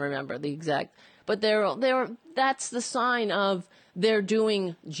 I don't remember the exact, but that's the sign of they're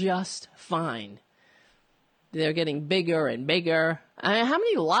doing just fine. They're getting bigger and bigger. How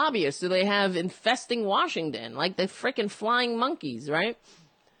many lobbyists do they have infesting Washington? Like the frickin' flying monkeys, right?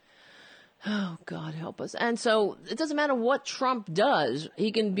 Oh, God help us. And so it doesn't matter what Trump does.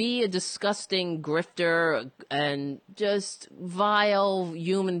 He can be a disgusting grifter and just vile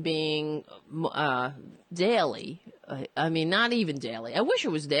human being daily. I mean, not even daily. I wish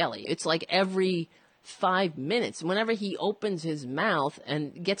it was daily. It's like every 5 minutes. Whenever he opens his mouth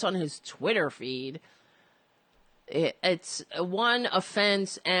and gets on his Twitter feed, it's one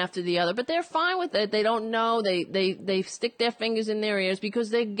offense after the other, but they're fine with it. They don't know. They stick their fingers in their ears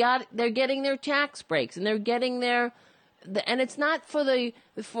because they're getting their tax breaks and they're getting and it's not for the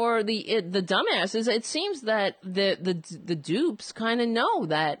dumbasses. It seems that the dupes kind of know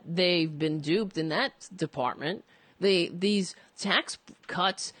that they've been duped in that department. These tax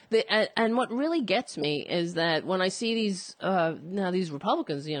cuts, and what really gets me is that when I see these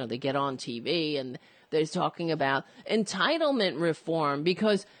Republicans, you know, they get on TV and they're talking about entitlement reform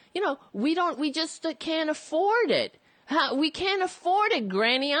because, you know, we just can't afford it. We can't afford it,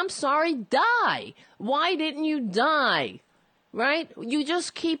 Granny. I'm sorry. Die. Why didn't you die? Right? You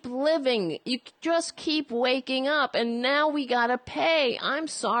just keep living. You just keep waking up. And now we gotta pay. I'm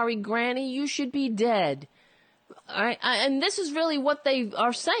sorry, Granny. You should be dead. All right? And this is really what they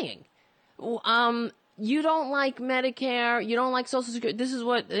are saying. You don't like Medicare, you don't like Social Security. This is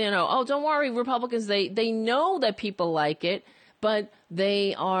what, you know, oh, don't worry, Republicans, they know that people like it, but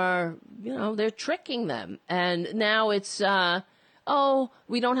they are, you know, they're tricking them. And now it's,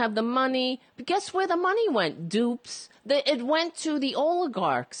 we don't have the money. But guess where the money went, dupes? It went to the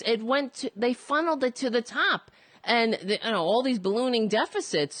oligarchs. They funneled it to the top. And, you know, all these ballooning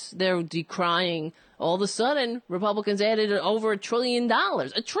deficits, they're decrying. All of a sudden, Republicans added over $1 trillion.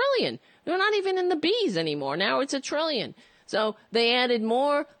 $1 trillion. They're not even in the B's anymore. Now it's $1 trillion. So they added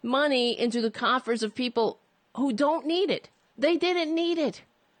more money into the coffers of people who don't need it. They didn't need it.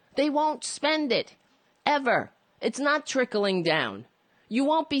 They won't spend it. Ever. It's not trickling down. You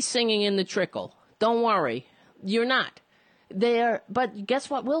won't be singing in the trickle. Don't worry. You're not. But guess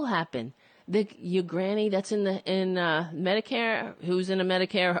what will happen? Your granny that's in Medicare, who's in a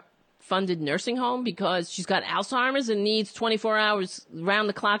Medicare-funded nursing home because she's got Alzheimer's and needs 24 hours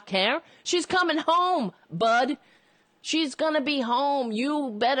round-the-clock care, she's coming home, bud. She's gonna be home.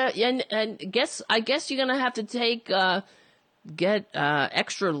 You better and I guess you're gonna have to get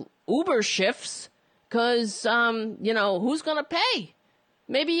extra Uber shifts because you know who's gonna pay?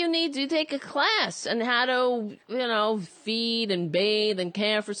 Maybe you need to take a class on how to, feed and bathe and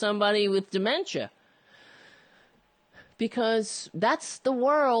care for somebody with dementia. Because that's the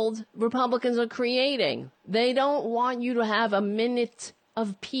world Republicans are creating. They don't want you to have a minute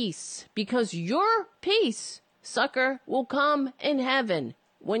of peace, because your peace, sucker, will come in heaven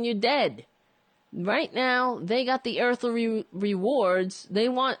when you're dead. Right now, they got the earthly rewards. They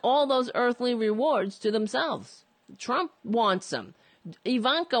want all those earthly rewards to themselves. Trump wants them.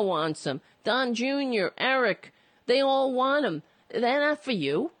 Ivanka wants them. Don Jr., Eric, they all want them. They're not for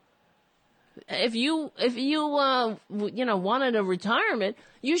you. If you wanted a retirement,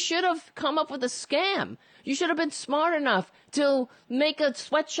 you should have come up with a scam. You should have been smart enough to make a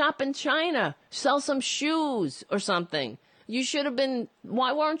sweatshop in China, sell some shoes or something. You should have been.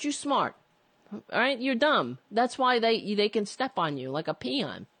 Why weren't you smart? All right, you're dumb. That's why they can step on you like a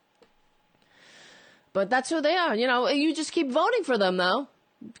peon. But that's who they are. You just keep voting for them, though.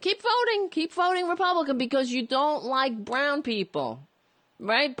 Keep voting Republican, because you don't like brown people.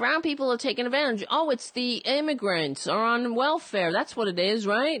 Right? Brown people are taking advantage. Oh, it's the immigrants are on welfare. That's what it is,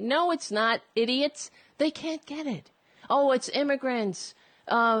 right? No, it's not, idiots. They can't get it. Oh, it's immigrants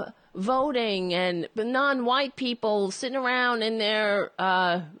voting and non-white people sitting around in their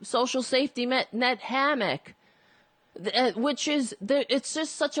social safety net hammock, which is, it's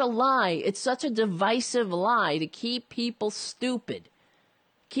just such a lie. It's such a divisive lie to keep people stupid.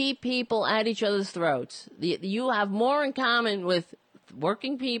 Keep people at each other's throats. You have more in common with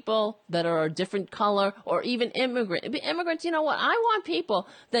working people that are a different color, or even immigrants. You know what? I want people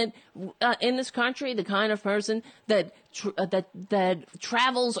that in this country, the kind of person that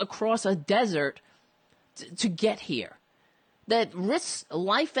travels across a desert to get here, that risks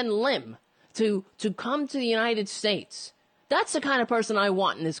life and limb to come to the United States. That's the kind of person I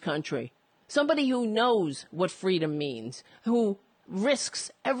want in this country. Somebody who knows what freedom means, who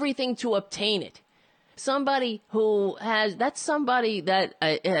risks everything to obtain it. Somebody that's somebody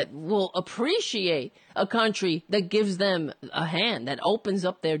that will appreciate a country that gives them a hand, that opens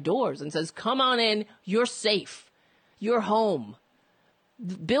up their doors and says, come on in, you're safe, you're home.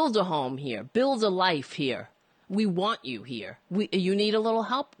 Build a home here, build a life here. We want you here. You need a little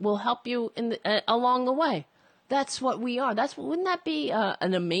help, we'll help you along the way. That's what we are. Wouldn't that be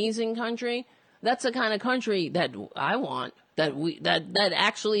an amazing country? That's the kind of country that I want, that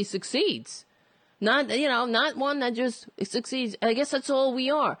actually succeeds. Not one that just succeeds. I guess that's all we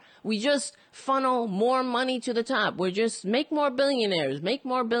are. We just funnel more money to the top. We're just make more billionaires.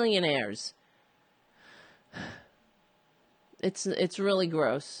 It's really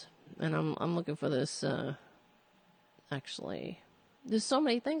gross. And I'm looking for this, actually. There's so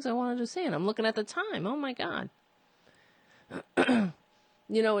many things I wanted to say, and I'm looking at the time. Oh my God. It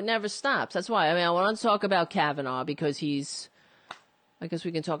never stops. That's why. I want to talk about Kavanaugh, because I guess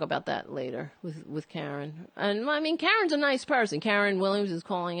we can talk about that later with Karen. And Karen's a nice person. Karen Williams is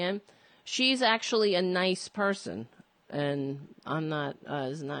calling in. She's actually a nice person, and I'm not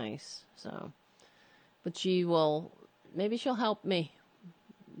as nice. So, but maybe she'll help me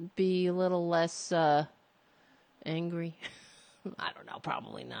be a little less angry. I don't know.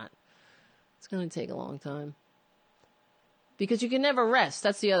 Probably not. It's going to take a long time. Because you can never rest.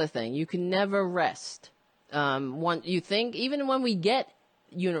 That's the other thing. You can never rest. You think, even when we get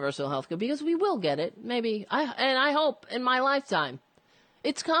universal health care, because we will get it, maybe, I hope in my lifetime,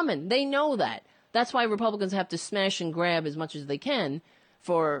 it's coming. They know that. That's why Republicans have to smash and grab as much as they can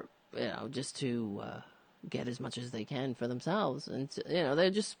for, just to get as much as they can for themselves, and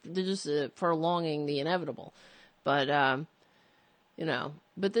they're just prolonging the inevitable. But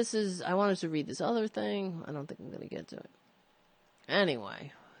but this is, I wanted to read this other thing. I don't think I'm going to get to it.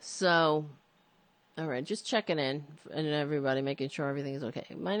 Anyway, so. All right, just checking in, and everybody, making sure everything is okay.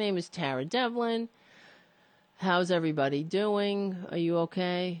 My name is Tara Devlin. How's everybody doing? Are you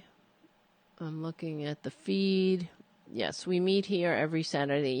okay? I'm looking at the feed. Yes, we meet here every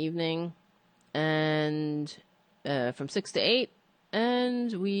Saturday evening, and from 6 to 8,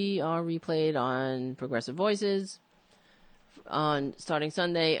 and we are replayed on Progressive Voices on starting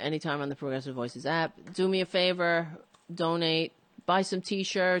Sunday, anytime on the Progressive Voices app. Do me a favor, donate. Buy some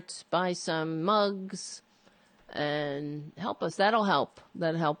T-shirts, buy some mugs, and help us. That'll help.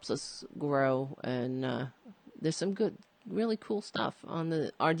 That helps us grow. And there's some good, really cool stuff on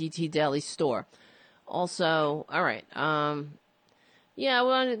the RDT Daily store. Also, all right. Because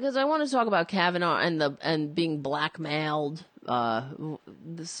I want to talk about Kavanaugh and being blackmailed.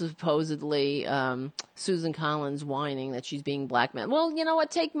 Supposedly, Susan Collins whining that she's being blackmailed. Well, you know what?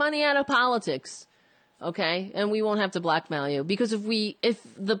 Take money out of politics. okay? And we won't have to blackmail you, because if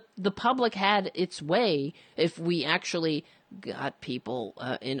the public had its way, if we actually got people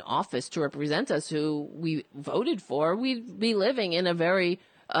in office to represent us who we voted for, we'd be living in a very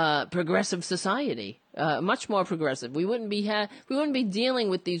progressive society, much more progressive. We wouldn't be dealing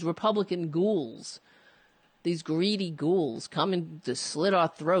with these Republican ghouls, these greedy ghouls coming to slit our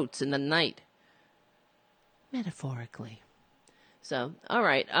throats in the night, metaphorically. So, all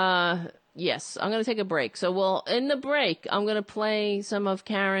right. Yes, I'm going to take a break. So, in the break, I'm going to play some of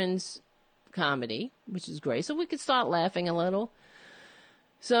Karen's comedy, which is great. So we could start laughing a little.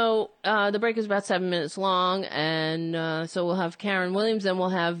 So, the break is about 7 minutes long. And so we'll have Karen Williams, and we'll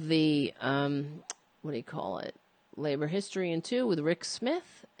have the, Labor History in 2 with Rick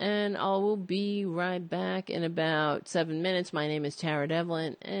Smith. And I will be right back in about 7 minutes. My name is Tara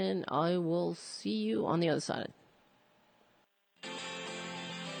Devlin, and I will see you on the other side.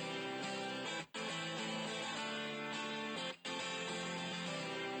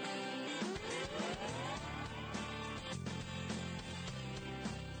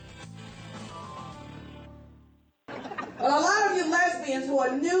 Well, a lot of you lesbians who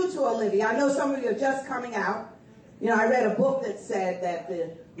are new to Olivia, I know some of you are just coming out. You know, I read a book that said that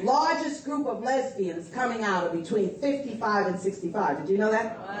the largest group of lesbians coming out are between 55 and 65. Did you know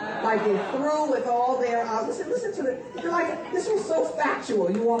that? Wow. Like they're through with all their, listen to it. You're like, this was so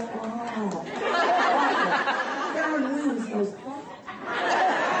factual. You want, Karen Williams knows.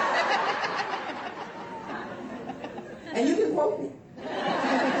 And you can quote me.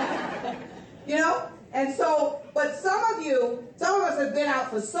 You know? And so, but some of us have been out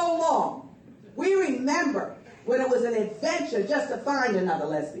for so long, we remember when it was an adventure just to find another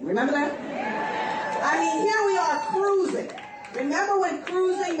lesbian. Remember that? I mean, here we are cruising. Remember when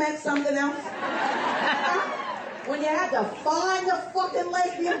cruising meant something else? When you had to find a fucking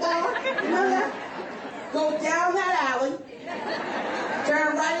lesbian bar? Remember that? Go down that alley,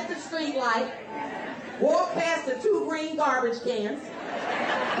 turn right at the street light, walk past the 2 green garbage cans,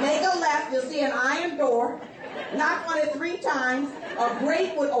 make a left, you'll see an iron door, knock on it 3 times, a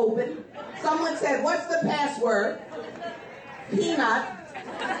grate would open, someone said, what's the password? Peanut,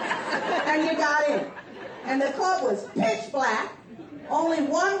 and you got in. And the club was pitch black, only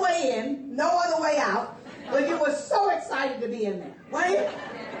one way in, no other way out, but you were so excited to be in there, weren't you?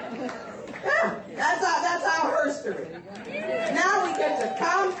 Yeah, that's our history. Now we get to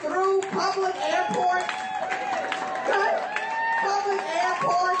come through public airports, right? Public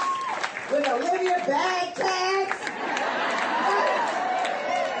airports with Olivia bag tags.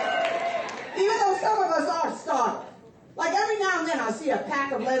 Even though some of us are startled. Like every now and then I'll see a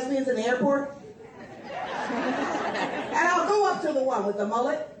pack of lesbians in the airport. And I'll go up to the one with the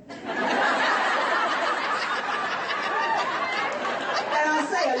mullet. And I'll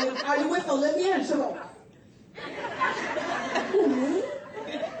say, are you with Olivia? And she'll go, who, me?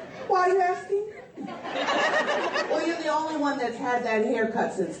 Why are you asking? Well, you're the only one that's had that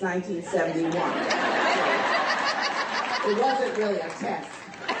haircut since 1971. It wasn't really a test.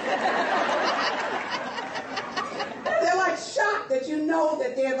 They're like shocked that you know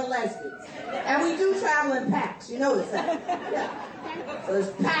that they're the lesbians. And we do travel in packs, you notice that? Yeah. So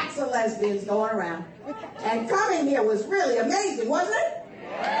there's packs of lesbians going around. And coming here was really amazing, wasn't it?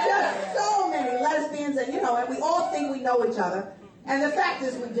 Just so many lesbians, and and we all think we know each other. And the fact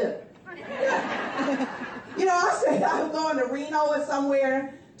is we do. Yeah. I'll say I'm going to Reno or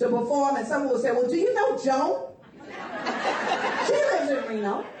somewhere to perform, and someone will say, well, do you know Joan? She lives in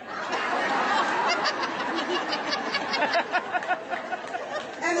Reno.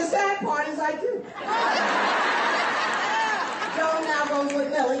 And the sad part is I do. Joan now goes with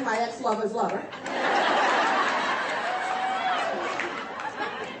Millie, my ex-lover's lover.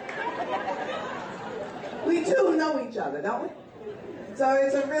 We do know each other, don't we? So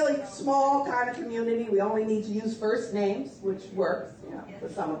it's a really small kind of community. We only need to use first names, which works. For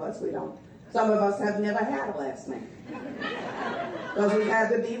some of us, we don't. Some of us have never had a last name. Because we've had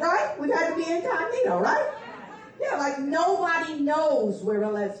to be, right? We've had to be incognito, right? Yeah, like nobody knows we're a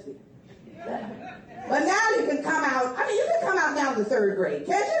lesbian. But now you can come out, you can come out down to 3rd grade,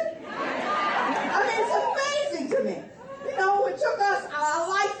 can't you? It's amazing to me. It took us a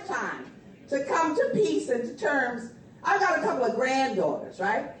lifetime to come to peace and to terms. I've got a couple of granddaughters,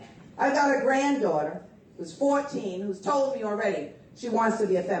 right? I've got a granddaughter who's 14 who's told me already she wants to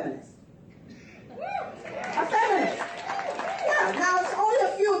be a feminist. A feminist. Yeah, now it's only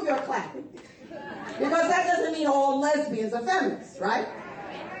a few of you are clapping. Because that doesn't mean all lesbians are feminists, right?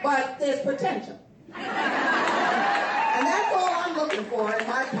 But there's potential. And that's all I'm looking for in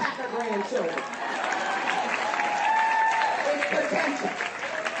my pack of grandchildren. It's potential.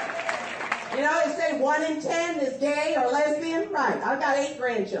 You know, they say 1 in 10 is gay or lesbian. Right, I've got 8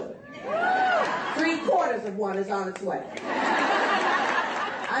 grandchildren. 3/4 of one is on its way.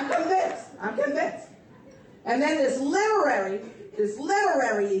 I'm convinced. And then this literary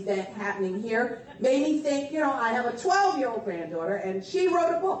event happening here made me think, I have a 12-year-old granddaughter, and she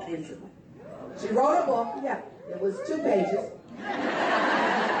wrote a book recently. She wrote a book, it was 2 pages.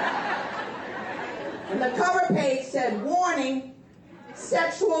 And the cover page said, warning,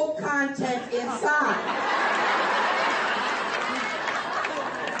 sexual content inside.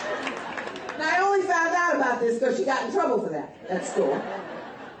 And I only found out about this because she got in trouble for that at school.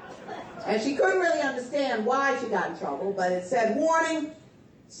 And she couldn't really understand why she got in trouble, but it said, warning,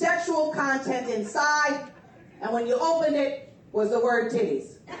 sexual content inside, and when you opened it, was the word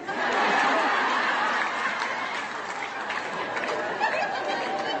titties.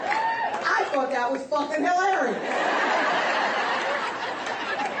 I thought that was fucking hilarious.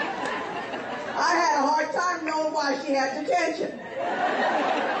 I had a hard time knowing why she had detention.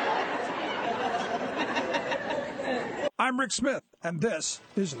 I'm Rick Smith, and this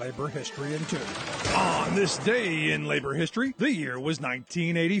is Labor History in 2. On this day in labor history, the year was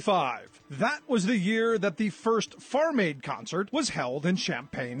 1985. That was the year that the first Farm Aid concert was held in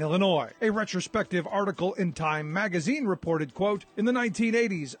Champaign, Illinois. A retrospective article in Time magazine reported, quote, in the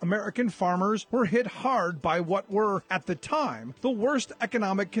 1980s, American farmers were hit hard by what were, at the time, the worst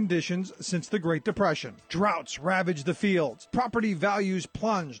economic conditions since the Great Depression. Droughts ravaged the fields, property values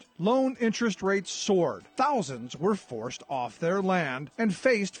plunged, loan interest rates soared. Thousands were forced off their land and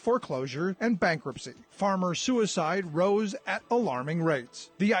faced foreclosure and bankruptcy. Farmer suicide rose at alarming rates.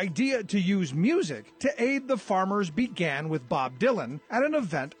 The idea to use music to aid the farmers began with Bob Dylan at an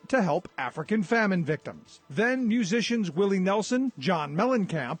event to help African famine victims. Then musicians Willie Nelson, John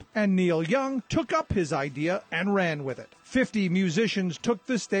Mellencamp, and Neil Young took up his idea and ran with it. 50 musicians took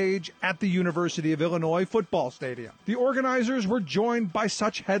the stage at the University of Illinois football stadium. The organizers were joined by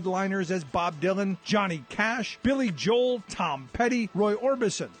such headliners as Bob Dylan, Johnny Cash, Billy Joel, Tom Petty, Roy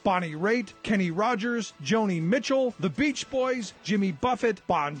Orbison, Bonnie Raitt, Kenny Rogers, Joni Mitchell, The Beach Boys, Jimmy Buffett,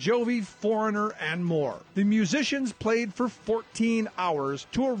 Bon Jovi, Foreigner, and more. The musicians played for 14 hours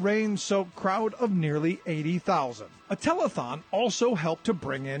to a rain-soaked crowd of nearly 80,000. A telethon also helped to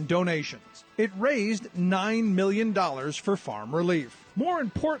bring in donations. It raised $9 million for farm relief. More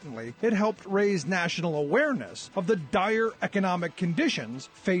importantly, it helped raise national awareness of the dire economic conditions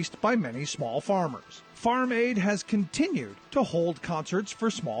faced by many small farmers. Farm Aid has continued to hold concerts for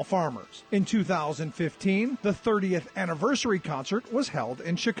small farmers. In 2015, the 30th anniversary concert was held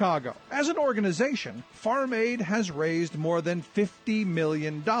in Chicago. As an organization, Farm Aid has raised more than $50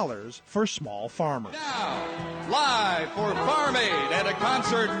 million for small farmers. Now, live for Farm Aid and a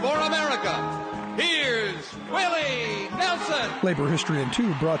concert for America, here's Willie Nelson. Labor History in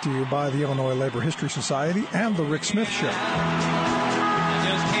 2 brought to you by the Illinois Labor History Society and The Rick Smith Show. I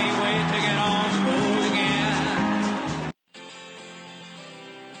just can't wait to get on school again.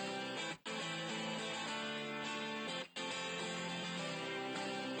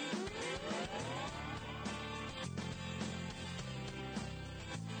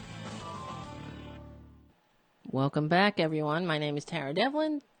 Welcome back, everyone. My name is Tara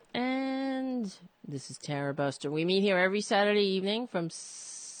Devlin, and this is Tara Buster. We meet here every Saturday evening from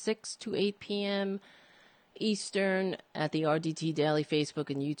 6 to 8 p.m. Eastern at the RDT Daily Facebook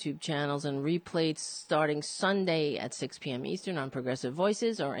and YouTube channels, and replayed starting Sunday at 6 p.m. Eastern on Progressive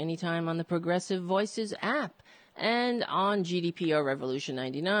Voices or anytime on the Progressive Voices app and on GDPR Revolution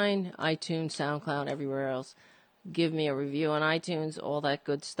 99, iTunes, SoundCloud, everywhere else. Give me a review on iTunes, all that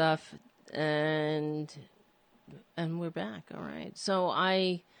good stuff, and we're back. All right. So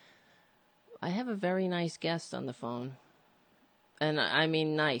I have a very nice guest on the phone. And I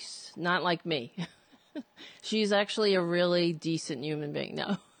mean nice, not like me. She's actually a really decent human being.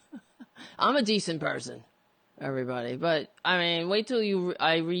 No. I'm a decent person, everybody. But I mean, wait till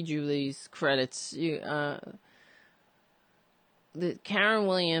I read you these credits. Karen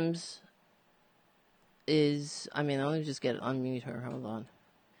Williams is, let me just unmute her. Hold on.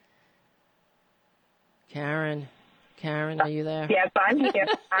 Karen, are you there? Yes, I'm here.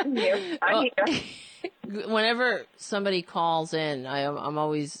 I'm here. Whenever somebody calls in, I'm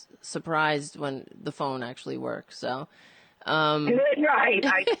always surprised when the phone actually works. So,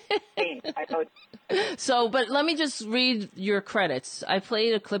 right. So, but let me just read your credits. I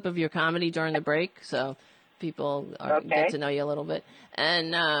played a clip of your comedy during the break, so people get to know you a little bit.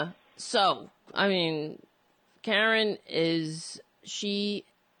 And Karen she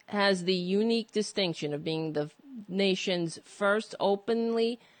has the unique distinction of being the nation's first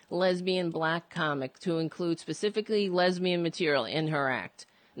openly lesbian black comic to include specifically lesbian material in her act.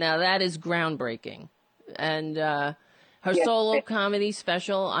 Now that is groundbreaking. And her solo comedy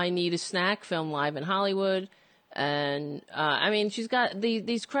special, I Need a Snack, filmed live in Hollywood. And I mean, she's got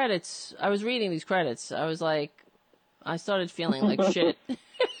these credits. I was reading these credits. I was like, I started feeling like shit.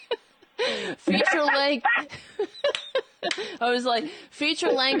 Feature length. I was like,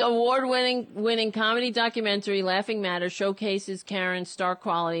 feature length, award-winning comedy documentary, Laughing Matter, showcases Karen's star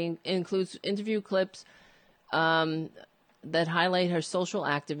quality, includes interview clips that highlight her social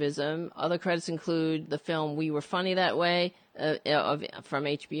activism. Other credits include the film We Were Funny That Way from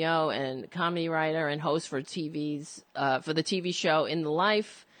HBO, and comedy writer and host for the TV show In the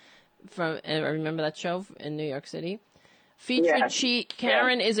Life. Remember that show in New York City?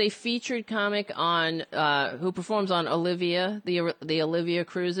 Karen is a featured comic on who performs on Olivia, the Olivia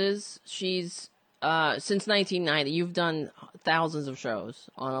Cruises. She's since 1990. You've done thousands of shows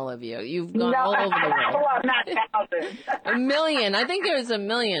on Olivia. You've gone all over the world. Well, not thousands. 1 million. I think there's 1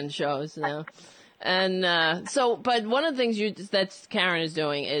 million shows now. And but one of the things that Karen is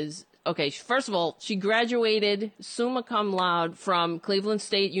doing is, okay, first of all, she graduated summa cum laude from Cleveland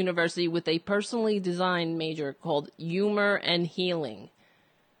State University with a personally designed major called Humor and Healing.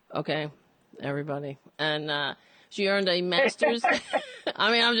 Okay, everybody. And she earned a master's.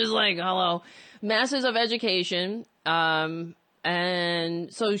 I mean, I'm just like, hello. Master's of Education. And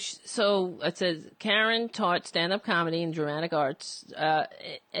so it says Karen taught stand-up comedy and dramatic arts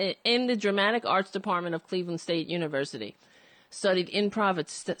in the Dramatic Arts Department of Cleveland State University. Studied improv at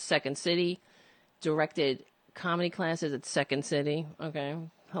Second City, directed comedy classes at Second City. Okay,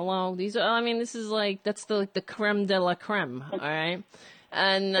 hello. This is like, that's the creme de la creme. All right,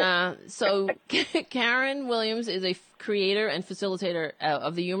 and so Karen Williams is a creator and facilitator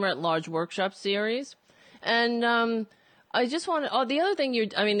of the Humor at Large workshop series, and I just want to. Oh, the other thing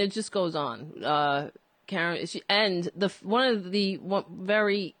it just goes on. Karen, one of the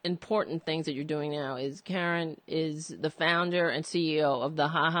very important things that you're doing now is Karen is the founder and CEO of the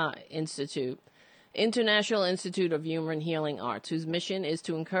HaHa Institute, International Institute of Humor and Healing Arts, whose mission is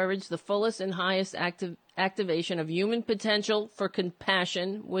to encourage the fullest and highest activation of human potential for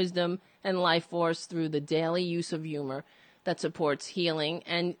compassion, wisdom, and life force through the daily use of humor that supports healing.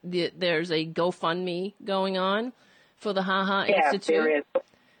 And there's a GoFundMe going on for the HaHa Institute. There is.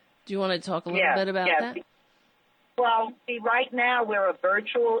 Do you want to talk a little bit about that? Well, see, right now we're a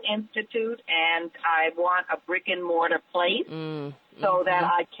virtual institute, and I want a brick-and-mortar place so that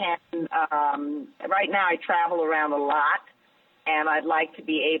I can right now I travel around a lot, and I'd like to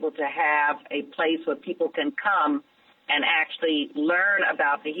be able to have a place where people can come and actually learn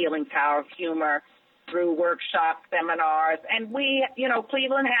about the healing power of humor through workshops, seminars. And we,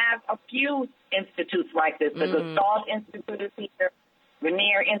 Cleveland has a few institutes like this. The Gestalt Institute is here.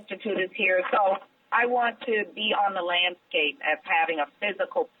 Rainier Institute is here. So I want to be on the landscape as having a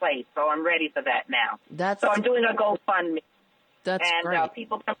physical place. So I'm ready for that now. So I'm doing a GoFundMe. That's great. And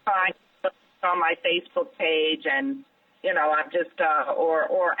people can find it on my Facebook page, and, I'm just,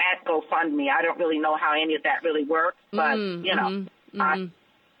 or at GoFundMe. I don't really know how any of that really works, but, I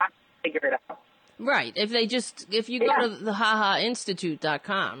figure it out. Right. If you go to the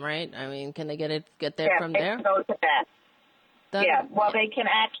hahainstitute.com, right? I mean, can they get there from there? Go to that. They can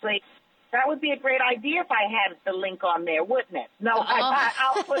actually. That would be a great idea if I had the link on there, wouldn't it? No,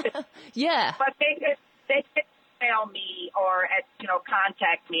 I'll put it. Yeah. But they could email me or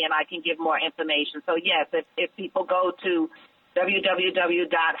contact me, and I can give more information. So yes, if people go to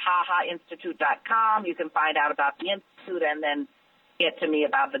www.hahainstitute.com, you can find out about the institute and then get to me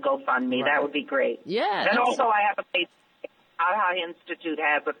about the GoFundMe. Right. That would be great. Yeah. And also I have a Facebook. HaHa Institute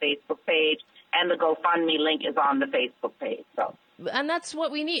has a Facebook page, and the GoFundMe link is on the Facebook page. So. And that's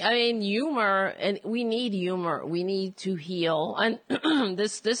what we need. I mean, humor, and we need humor. We need to heal. And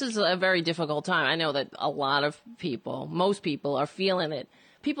this is a very difficult time. I know that a lot of people, most people, are feeling it.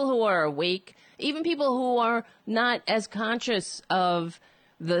 People who are awake, even people who are not as conscious of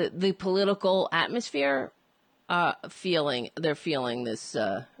the political atmosphere, they're feeling this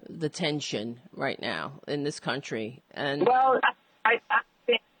the tension right now in this country. And well,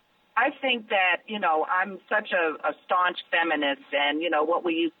 I think that, I'm such a staunch feminist, and, what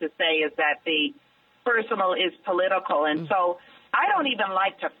we used to say is that the personal is political. And so I don't even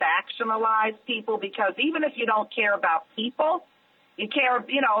like to factionalize people, because even if you don't care about people, you care, a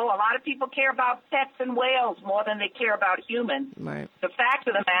lot of people care about pets and whales more than they care about humans. Right. The fact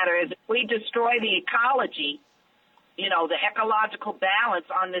of the matter is, if we destroy the ecology, the ecological balance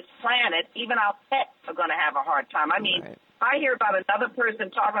on this planet, even our pets are going to have a hard time. I mean, right. I hear about another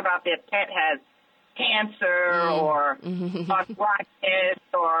person talking about their pet has cancer or arthritis,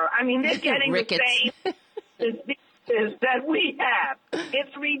 or, they're getting the same practices that we have.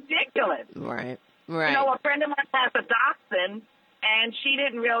 It's ridiculous. Right. You know, a friend of mine has a dachshund, and she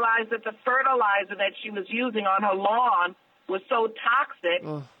didn't realize that the fertilizer that she was using on her lawn was so toxic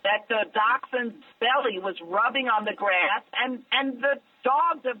that the dachshund's belly was rubbing on the grass, and the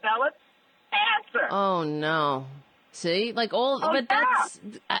dog developed cancer. Oh, no. See, like that's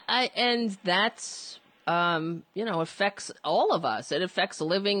affects all of us. It affects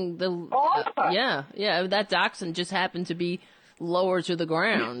living all of us. Yeah. That dachshund just happened to be lower to the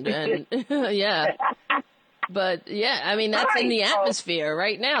ground, and yeah. But yeah, I mean that's in the atmosphere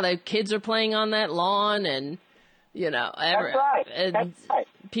right now. The kids are playing on that lawn, and that's right. That's right.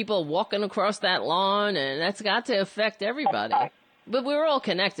 People walking across that lawn, and that's got to affect everybody. Right. But we're all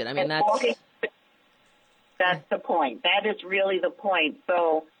connected. I mean, that's the point. That is really the point.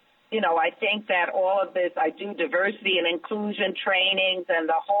 So, I think that all of this, I do diversity and inclusion trainings, and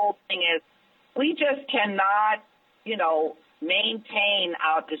the whole thing is we just cannot, maintain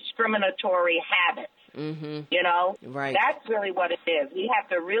our discriminatory habits. Mm-hmm. Right. That's really what it is. We have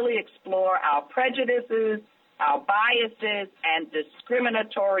to really explore our prejudices, our biases, and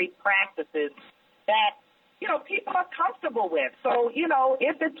discriminatory practices that, people are comfortable with. So,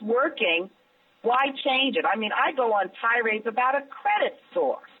 if it's working, why change it? I mean, I go on tirades about a credit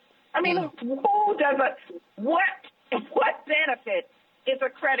score. I mean, who does what benefit is a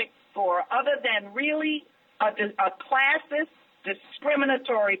credit score other than really a classist,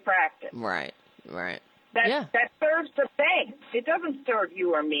 discriminatory practice? Right. That serves the bank. It doesn't serve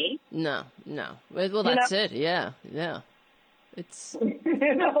you or me. No. Well, that's it. Yeah. It's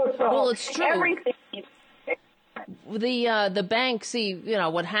well, it's true. Everything. The bank, see,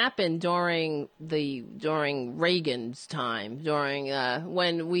 what happened during Reagan's time, during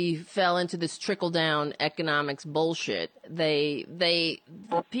when we fell into this trickle down economics bullshit. They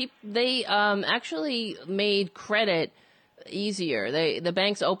actually made credit easier. The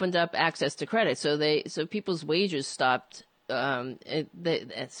banks opened up access to credit, so people's wages stopped.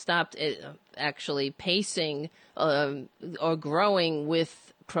 They stopped actually pacing or growing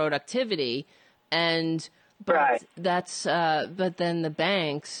with productivity, but then the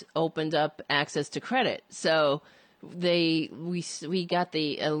banks opened up access to credit. So we got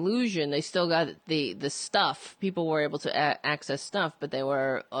the illusion. They still got the stuff. People were able to access stuff, but they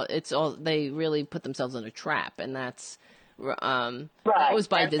really put themselves in a trap, and that's that was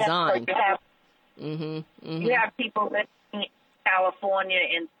by design. You have people living in California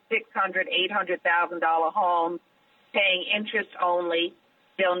in $600,000, $800,000 homes, paying interest only.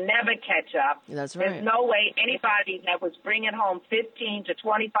 They'll never catch up. That's right. There's no way anybody that was bringing home $1,500 to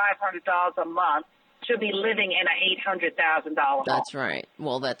 $2,500 a month should be living in an $800,000 home. That's right.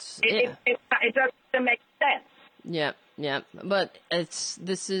 Well, it doesn't make sense. Yeah. But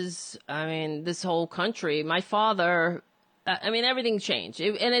this whole country. My father. Everything changed,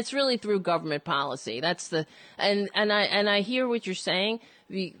 and it's really through government policy. That's and I hear what you're saying.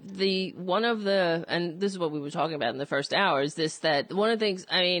 And this is what we were talking about in the first hour, is that one of the things,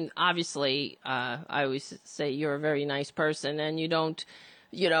 obviously, I always say you're a very nice person, and you don't,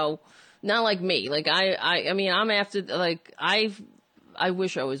 not like me. Like I'm after, like, I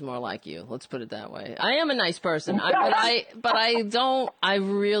wish I was more like you. Let's put it that way. I am a nice person, but I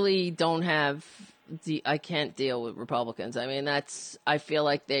really don't have, I can't deal with Republicans. I feel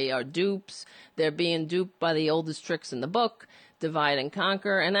like they are dupes. They're being duped by the oldest tricks in the book, divide and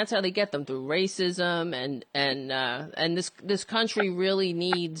conquer, and that's how they get them, through racism. And this country really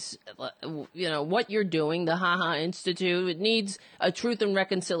needs, what you're doing, the HaHa Institute. It needs a Truth and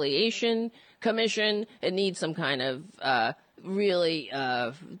Reconciliation Commission. It needs some kind of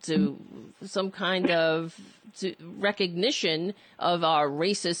recognition of our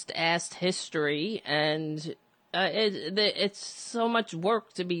racist-ass history, and it's so much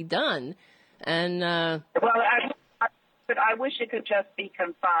work to be done. And I wish it could just be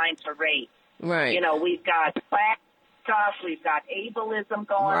confined to race. Right. We've got class stuff, we've got ableism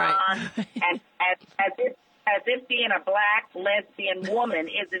going on, and as if being a black lesbian woman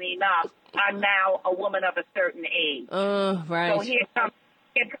isn't enough, I'm now a woman of a certain age. Right. So here comes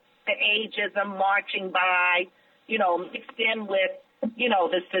the ageism marching by, mixed in with,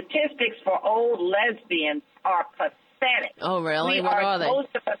 the statistics for old lesbians are pathetic. Oh, really? What are they?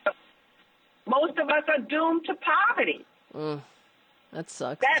 Most of us are doomed to poverty. That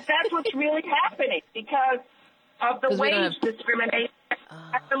sucks. That's what's really happening because of the wage discrimination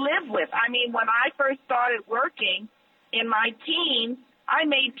I have to live with. When I first started working in my teens, I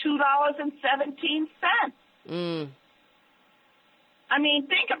made $2.17.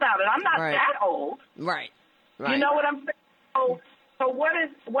 Think about it. I'm not that old. Right. You know what I'm saying? So what does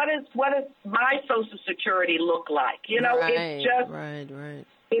my Social Security look like? You know, it's just right.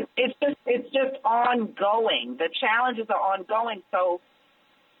 It's just ongoing. The challenges are ongoing. So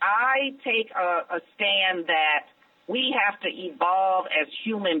I take a stand that we have to evolve as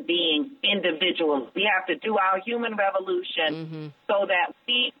human beings, individuals. We have to do our human revolution so that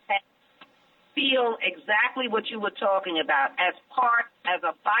we can feel exactly what you were talking about as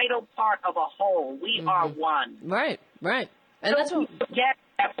a vital part of a whole. We are one. Right. And that's what forget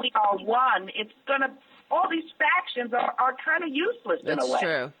that we are one. It's all these factions are kind of useless in a way. That's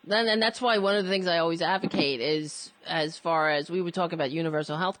true. And that's why one of the things I always advocate is, as far as we were talking about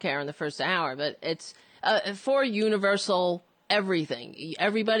universal health care in the first hour, but it's for universal everything.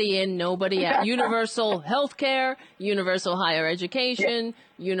 Everybody in, nobody out. Universal health care, universal higher education,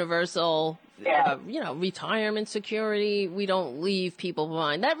 universal retirement security. We don't leave people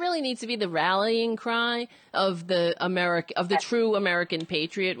behind. That really needs to be the rallying cry of the true American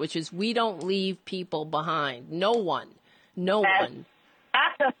patriot, which is we don't leave people behind. No one. Not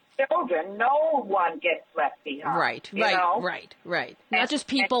the children. No one gets left behind. Right. Not just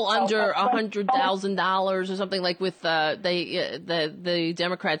people under $100,000 or something, like with the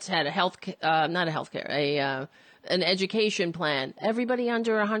Democrats had an education plan. Everybody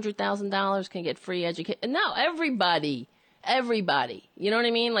under $100,000 can get free education. No, everybody. You know what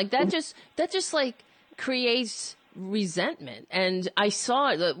I mean? Like that just like creates resentment. And I saw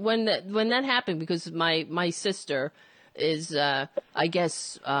it when that happened, because my sister is, I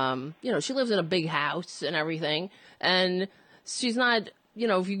guess, she lives in a big house and everything, and she's not,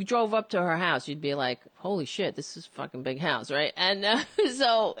 if you drove up to her house, you'd be like, holy shit, this is a fucking big house, right? And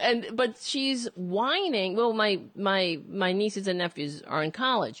but she's whining. Well, my nieces and nephews are in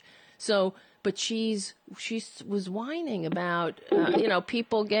college, but she was whining about,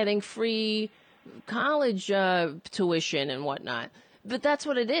 people getting free college tuition and whatnot. But that's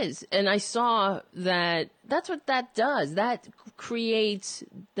what it is. And I saw that that's what that does. That creates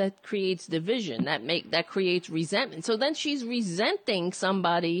division. That creates resentment. So then she's resenting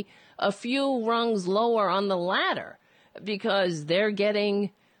somebody a few rungs lower on the ladder because they're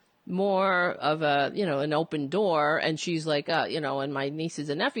getting more of an open door, and she's like, and my nieces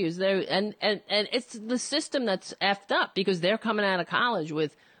and nephews, and it's the system that's effed up, because they're coming out of college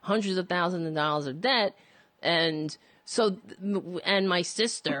with hundreds of thousands of dollars of debt. And so, and my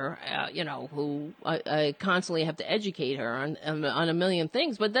sister, who I constantly have to educate her on a million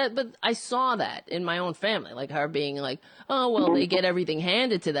things, but I saw that in my own family, like her being like, oh, well, they get everything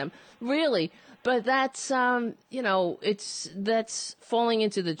handed to them. Really? But that's, that's falling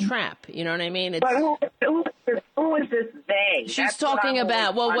into the trap. You know what I mean? But who is this they? She's talking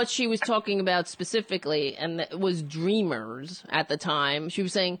about, what she was talking about specifically, and it was dreamers at the time. She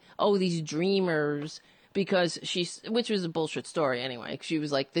was saying, oh, these dreamers, because which was a bullshit story anyway. She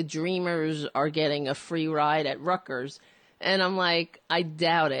was like, the dreamers are getting a free ride at Rutgers. And I'm like, I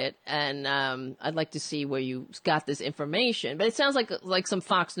doubt it. And I'd like to see where you got this information. But it sounds like some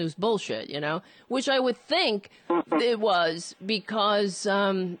Fox News bullshit, which I would think it was, because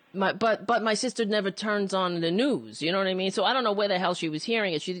my sister never turns on the news. You know what I mean? So I don't know where the hell she was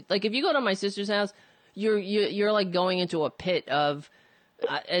hearing it. She, like, if you go to my sister's house, you're like going into a pit of.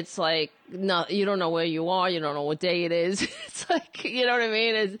 It's like, no, you don't know where you are. You don't know what day it is. It's like, you know what I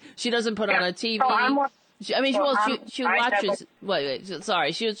mean? She doesn't put on a TV. She watches. Wait,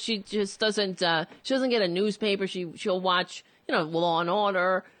 sorry. She just doesn't. She doesn't get a newspaper. She'll watch, Law and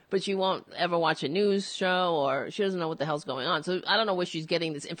Order, but she won't ever watch a news show, or she doesn't know what the hell's going on. So I don't know where she's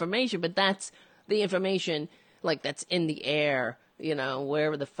getting this information, but that's the information, like, that's in the air.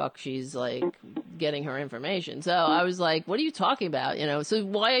 Wherever the fuck she's like getting her information. So I was like, what are you talking about? So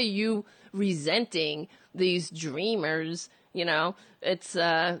why are you resenting these dreamers? It's,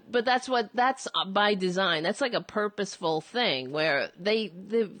 but that's by design. That's like a purposeful thing where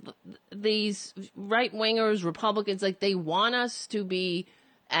these right wingers, Republicans, like, they want us to be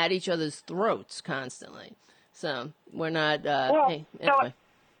at each other's throats constantly. So we're not, anyway.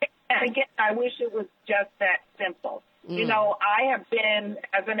 Again, I wish it was just that simple. I have been,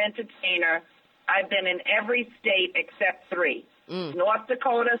 as an entertainer, I've been in every state except 3, North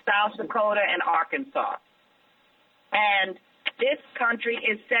Dakota, South Dakota, and Arkansas. And this country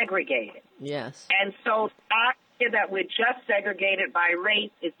is segregated. Yes. And so the idea that we're just segregated by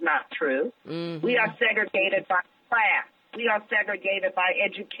race is not true. Mm-hmm. We are segregated by class. We are segregated by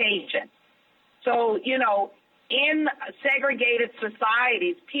education. So, in segregated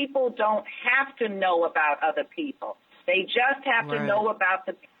societies, people don't have to know about other people. They just have to know about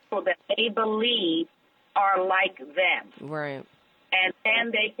the people that they believe are like them. Right. And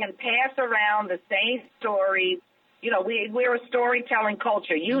then they can pass around the same stories we're a storytelling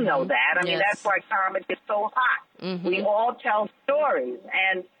culture. You know that. I mean, Yes. that's why comedy is so hot. We all tell stories,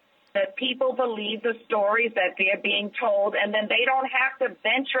 and that people believe the stories that they're being told, and then they don't have to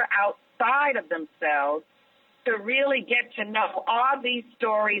venture outside of themselves to really get to know, are these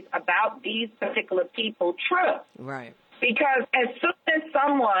stories about these particular people true? Right. Because as soon as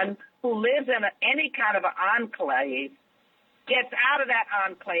someone who lives in any kind of an enclave gets out of that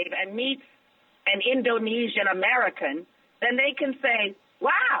enclave and meets an Indonesian American, then they can say,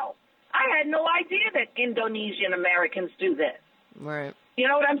 wow, I had no idea that Indonesian Americans do this. Right. You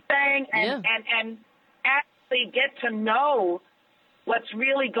know what I'm saying? Yeah. And actually get to know what's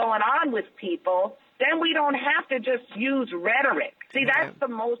really going on with people, then we don't have to just use rhetoric. See, that's the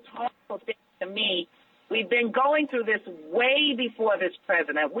most harmful thing to me. We've been going through this way before this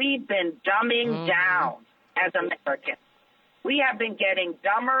president. We've been dumbing down as Americans. We have been getting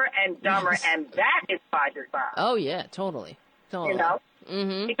dumber and dumber, and that is by design. Oh, yeah, totally. You know?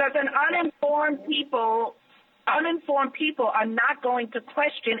 Because uninformed people are not going to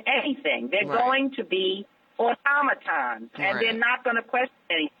question anything. They're going to be automatons, and they're not going to question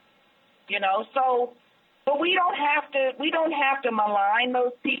anything. You know, so, but we don't have to malign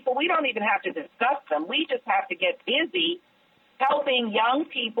those people. We don't even have to discuss them. We just have to get busy helping young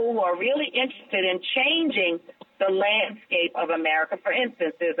people who are really interested in changing the landscape of America. For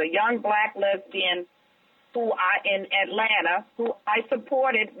instance, there's a young black lesbian in Atlanta who I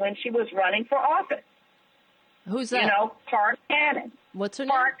supported when she was running for office. Who's that? You know, Park Cannon. What's her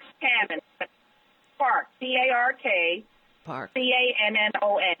Park Cannon. Park, P-A-R-K. Park.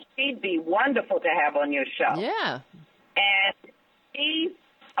 C-A-N-N-O-N. She'd be wonderful to have on your show. Yeah. And she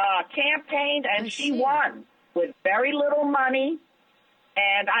campaigned, and she won with very little money.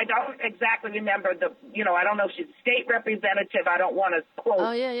 And I don't exactly remember I don't know if she's state representative. I don't want to quote No,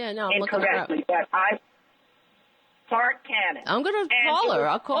 I'm looking her up. incorrectly, but Park Cannon. I'm going to call her.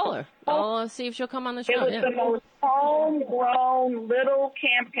 I'll call her. I'll see if she'll come on the show. It was the most homegrown little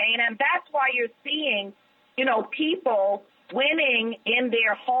campaign, and that's why you're seeing, people winning in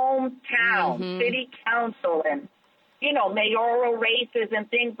their hometown, city council, and, mayoral races and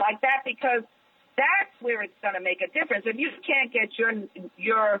things like that, because that's where it's going to make a difference. If you can't get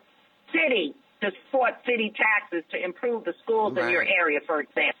your city to support city taxes to improve the schools in your area, for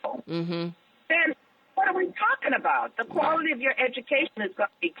example, then what are we talking about? The quality of your education is going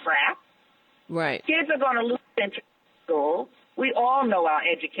to be crap. Right. Kids are going to lose interest in school. We all know our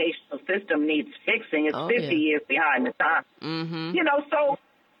educational system needs fixing. It's 50 years behind the time. So,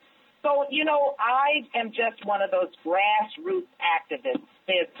 I am just one of those grassroots activists.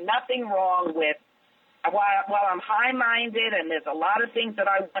 There's nothing wrong with, while I'm high-minded and there's a lot of things that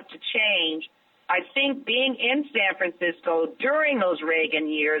I want to change, I think being in San Francisco during those Reagan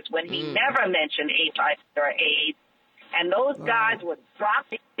years when he never mentioned HIV or AIDS, and those guys were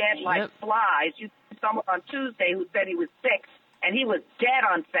dropping dead like flies. You see someone on Tuesday who said he was sick, and he was dead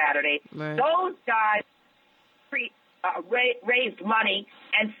on Saturday. Right. Those guys raised money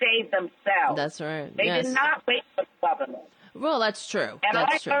and saved themselves. That's right. They did not wait for the government. Well, that's true. And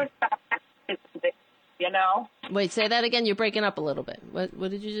That's true. learned about activism, Wait, say that again. You're breaking up a little bit. What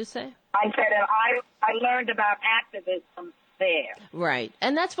did you just say? I said that I learned about activism there. Right,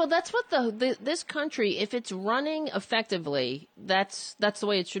 and that's what this country, if it's running effectively, that's the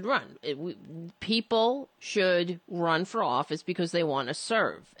way it should run. People should run for office because they want to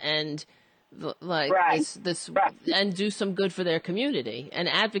serve and and do some good for their community and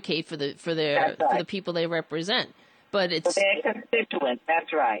advocate for the people they represent. But it's for their constituents.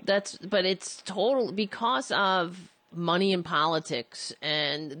 That's right. But it's total because of money in politics,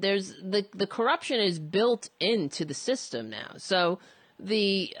 and there's the corruption is built into the system now. So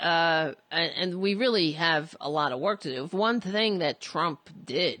and we really have a lot of work to do. One thing that Trump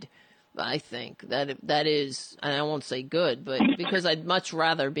did, I think that is, and I won't say good, but because I'd much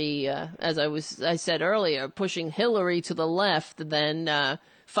rather be, as I said earlier, pushing Hillary to the left than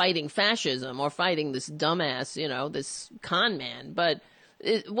fighting fascism or fighting this dumbass, this con man. But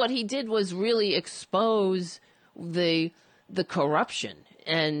what he did was really expose the corruption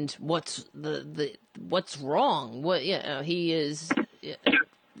and what's wrong.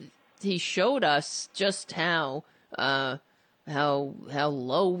 He showed us just how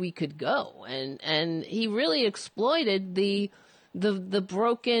low we could go, and he really exploited the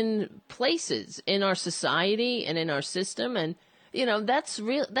broken places in our society and in our system. And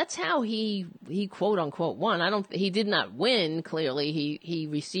that's how he quote unquote won. He did not win, clearly. He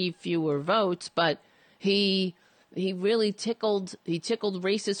received fewer votes, but he really tickled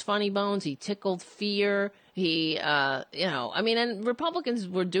racist funny bones. He tickled fear. And Republicans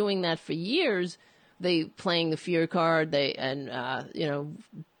were doing that for years they playing the fear card, blowing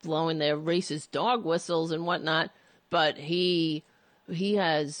their racist dog whistles and whatnot. But he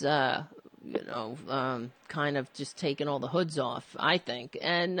has, kind of just taken all the hoods off, I think,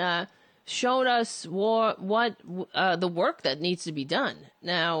 and showed us what the work that needs to be done.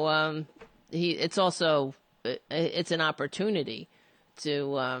 Now, it's an opportunity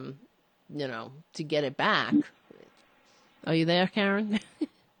to, to get it back. Are you there, Karen?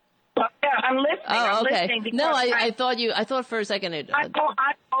 Well, yeah, I'm listening. Oh, okay. I'm listening No, I thought for a second it. I'm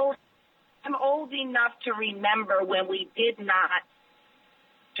old enough to remember when we did not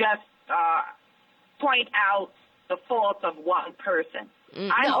just point out the faults of one person.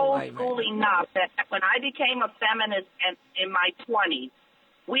 I'm old school enough that when I became a feminist in my 20s,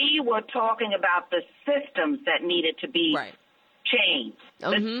 we were talking about the systems that needed to be changed.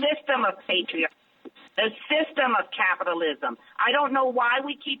 The system of patriarchy, the system of capitalism. I don't know why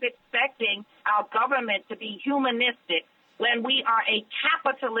we keep expecting our government to be humanistic when we are a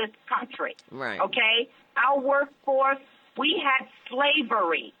capitalist country. Right. Okay? Our workforce, we had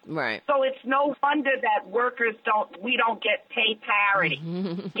slavery. Right. So it's no wonder that we don't get pay parity.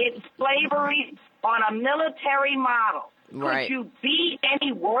 It's slavery on a military model. Right. Could you be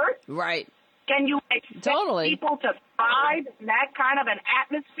any worse? Right. Can you expect people to thrive in that kind of an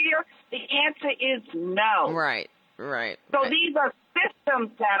atmosphere? The answer is no. Right. So these are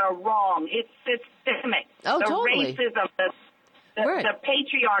systems that are wrong. It's systemic. Oh, the totally. Racism, the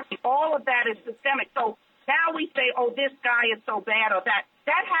patriarchy, all of that is systemic. So now we say, oh, this guy is so bad or that.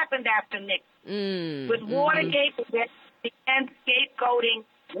 That happened after Nixon. With Watergate, we began scapegoating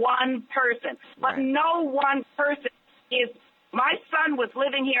one person. But no one person is. My son was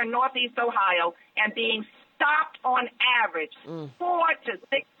living here in Northeast Ohio and being stopped on average 4 to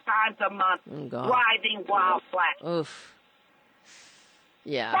 6 times a month driving while black. Oof.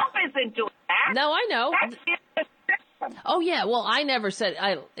 Yeah. Trump isn't doing that. No, I know. That's in the system. Oh, yeah. Well, I never said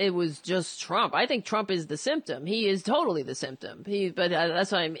it was just Trump. I think Trump is the symptom. He is totally the symptom.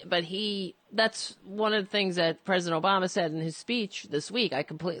 That's what I mean. But that's one of the things that President Obama said in his speech this week. I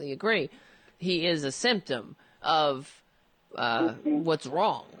completely agree. He is a symptom of what's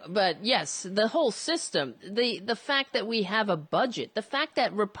wrong. But yes, the whole system, the fact that we have a budget, the fact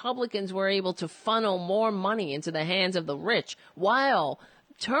that Republicans were able to funnel more money into the hands of the rich while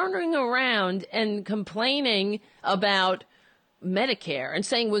turning around and complaining about Medicare and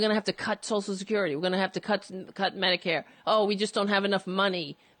saying we're going to have to cut Social Security, we're going to have to cut Medicare. Oh, we just don't have enough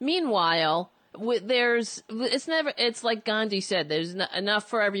money. Meanwhile, it's like Gandhi said, there's enough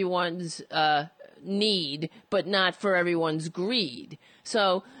for everyone's need, but not for everyone's greed.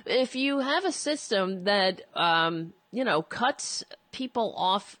 So if you have a system that, cuts people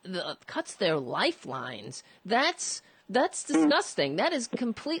off, cuts their lifelines, that's disgusting. That is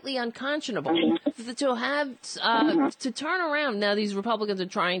completely unconscionable. To have to turn around now, these Republicans are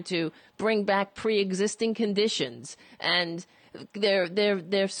trying to bring back pre-existing conditions, and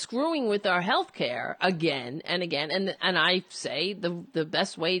they're screwing with our health care again and again. And I say the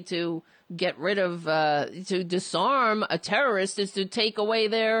best way to get rid of to disarm a terrorist is to take away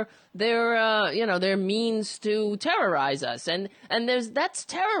their means to terrorize us, and that's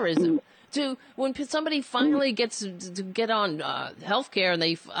terrorism. When somebody finally gets to get on healthcare and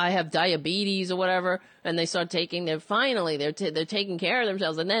I have diabetes or whatever, and they start taking they're taking care of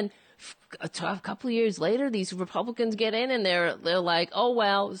themselves, and then a couple of years later, these Republicans get in and they're like, oh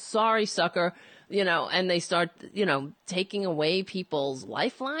well, sorry sucker, and they start taking away people's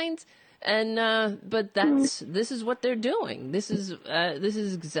lifelines. And but this is what they're doing. This is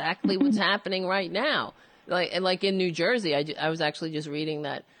exactly what's happening right now. Like in New Jersey, I was actually just reading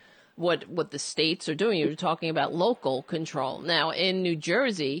that what the states are doing. You're talking about local control. Now in New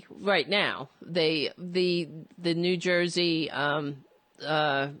Jersey right now, the New Jersey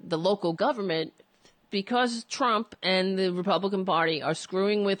the local government, because Trump and the Republican Party are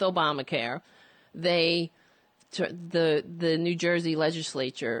screwing with Obamacare, the New Jersey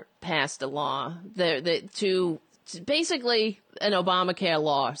legislature passed a law to basically an Obamacare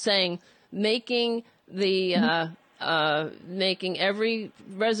law saying making every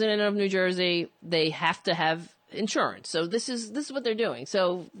resident of New Jersey, they have to have insurance. So this is what they're doing.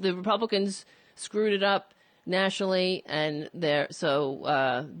 So the Republicans screwed it up nationally, and the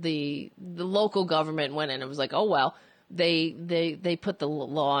local government went in and was like, oh well. They put the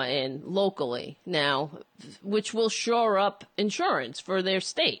law in locally now, which will shore up insurance for their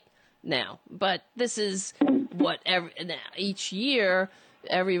state now. But this is what each year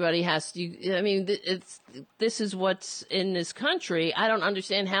everybody has to. I mean, this is what's in this country. I don't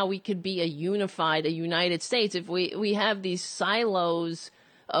understand how we could be a United States if we have these silos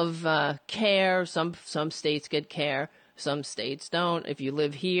care. Some states get care, some states don't. If you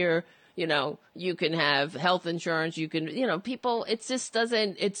live here, you know, you can have health insurance. You can, you know, people. It just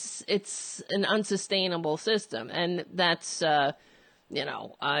doesn't. It's an unsustainable system, and that's you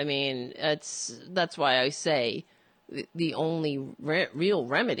know, I mean, that's why I say the only real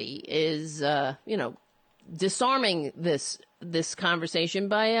remedy is you know, disarming this conversation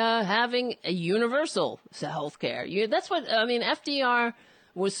by having a universal health care. That's what I mean. FDR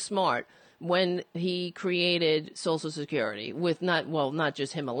was smart when he created Social Security with not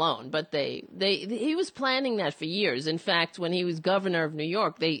just him alone, but he was planning that for years. In fact, when he was governor of New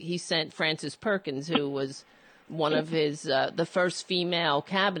York, he sent Frances Perkins, who was one of his the first female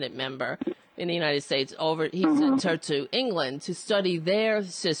cabinet member in the United States, over. He sent her to England to study their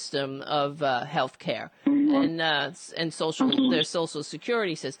system of health care and their Social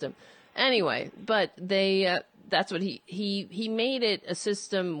Security system. Anyway, but that's what he made it a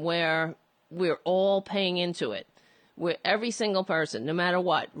system where we're all paying into it, where every single person, no matter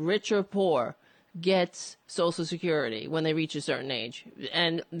what, rich or poor, gets Social Security when they reach a certain age.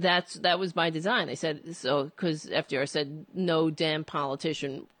 And that was by design. They said so because FDR said no damn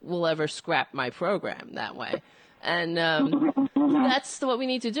politician will ever scrap my program that way. And that's what we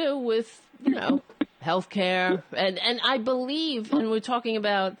need to do with, you know, healthcare. And I believe, and we're talking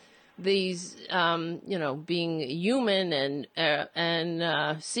about these, you know, being human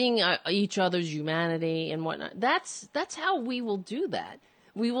and seeing each other's humanity and whatnot. That's how we will do that.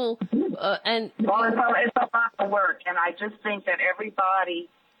 We will, and well, it's a lot of work, and I just think that everybody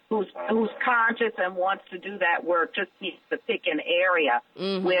who's conscious and wants to do that work just needs to pick an area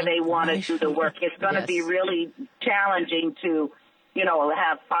where they want to do the work. It's going to be really challenging to, you know,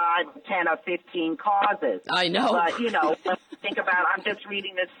 have 5, 10, or 15 causes. I know, but you know, think about. I'm just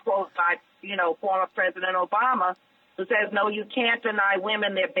reading this quote by, you know, former President Obama, who says, "No, you can't deny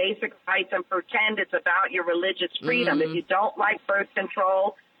women their basic rights and pretend it's about your religious freedom. If you don't like birth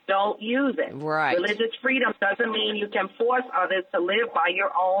control, don't use it. Right. Religious freedom doesn't mean you can force others to live by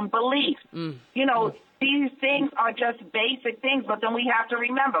your own beliefs." You know, these things are just basic things, but then we have to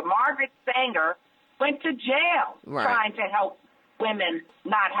remember, Margaret Sanger went to jail trying to help women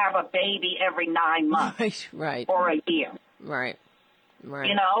not have a baby every 9 months or a year. Right.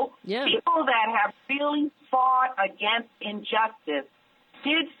 You know, people that have really fought against injustice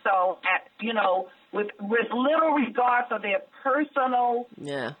did so at, you know, with little regard for their personal,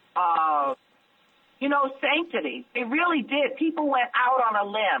 you know, sanctity. They really did. People went out on a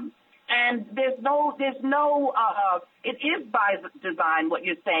limb, and there's no. It is by design what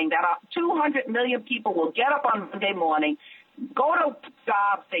you're saying that 200 million people will get up on Monday morning, go to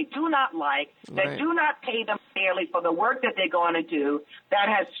jobs they do not like, that do not pay them fairly for the work that they're going to do, that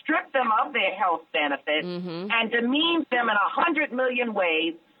has stripped them of their health benefits and demeans them in 100 million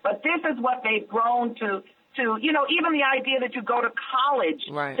ways. But this is what they've grown to, you know, even the idea that you go to college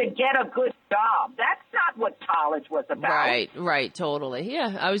to get a good job. That's not what college was about. Right, totally.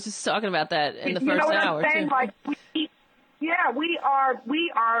 Yeah, I was just talking about that in the first hour, too. Like, we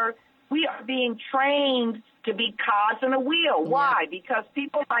are being trained to be cogs in a wheel. Why? Because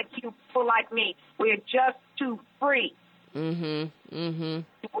people like you, people like me, we're just too free. And you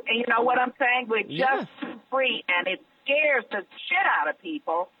know what I'm saying? We're just too free, and it scares the shit out of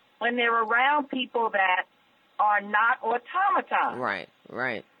people when they're around people that are not automatons.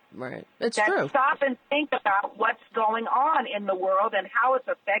 Right. It's that true. Stop and think about what's going on in the world and how it's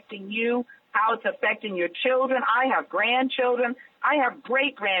affecting you, how it's affecting your children. I have grandchildren. I have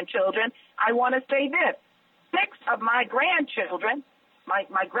great-grandchildren. I want to say this. 6 of my grandchildren,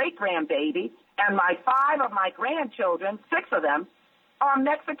 my great-grandbaby, and 5 of my grandchildren, 6 of them, are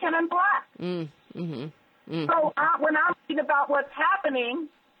Mexican and black. So when I'm thinking about what's happening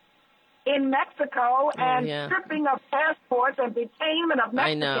in Mexico and stripping of passports and detainment of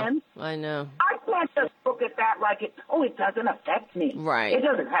Mexicans, I know. I can't just look at that like it doesn't affect me. Right. It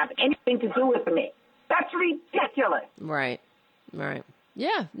doesn't have anything to do with me. That's ridiculous. Right.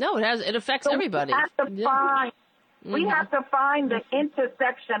 Yeah, no, it affects everybody. We have to find the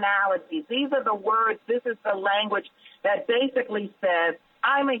intersectionalities. These are the words, this is the language that basically says,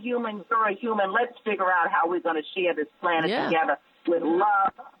 I'm a human, you're a human, let's figure out how we're going to share this planet together with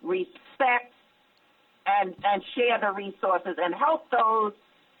love, respect, and share the resources and help those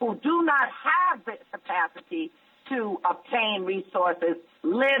who do not have the capacity to obtain resources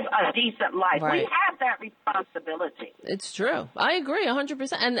live a decent life. We have that responsibility. It's true. I agree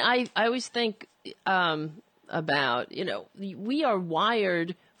 100%. And I always think about, you know, we are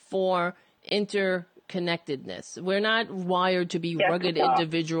wired for interconnectedness. We're not wired to be rugged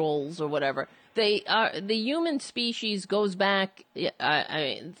individuals or whatever. the human species goes back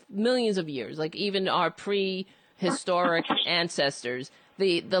millions of years, like even our prehistoric ancestors.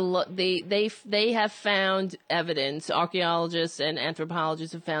 They have found evidence. Archaeologists and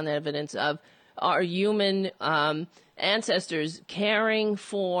anthropologists have found evidence of our human ancestors caring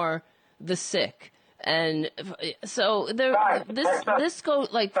for the sick. And so this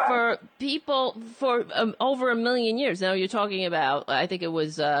goes like for people for over 1 million years. Now you're talking about, I think it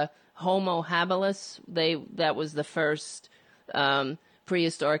was Homo habilis. That was the first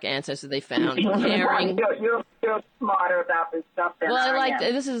prehistoric ancestor they found caring. You're smarter about this stuff than I am.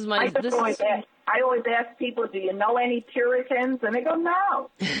 This is my. I always ask people, do you know any Puritans? And they go, no.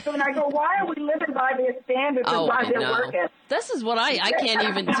 So when I go, why are we living by their standards and by their work ethic? This is what I can't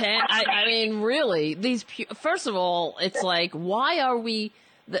even I mean, really, first of all, it's like, why are we,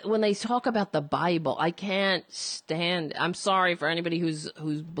 when they talk about the Bible, I can't stand, I'm sorry for anybody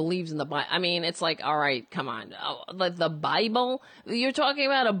who believes in the Bible. I mean, it's like, all right, come on. Like the Bible, you're talking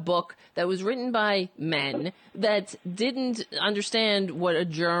about a book that was written by men that didn't understand what a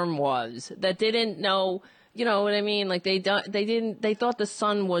germ was, that didn't know, you know what I mean? Like they thought the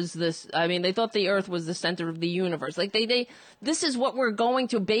sun was they thought the earth was the center of the universe. Like this is what we're going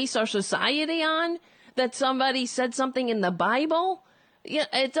to base our society on? That somebody said something in the Bible? Yeah,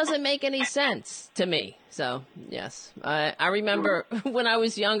 it doesn't make any sense to me. So, yes. I remember when I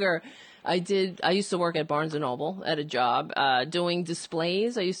was younger, I used to work at Barnes & Noble at a job, doing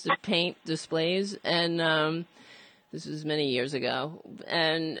displays. I used to paint displays, and this was many years ago.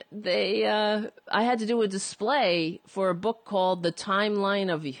 And I had to do a display for a book called The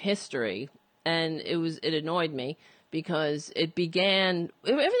Timeline of History, and it annoyed me because everything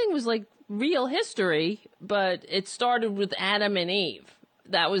was like it history, but it started with Adam and Eve.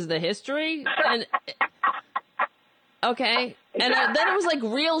 That was the history, and okay, and then it was like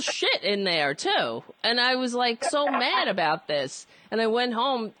real shit in there too, and I was like so mad about this, and I went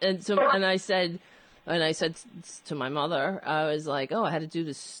home and I said to my mother, I was like, oh, I had to do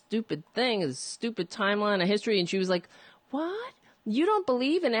this stupid thing, this stupid timeline of history, and she was like, what? You don't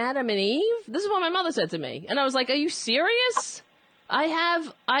believe in Adam and Eve? This is what my mother said to me, and I was like, are you serious?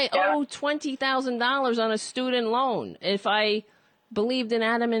 I owe $20,000 on a student loan. If I believed in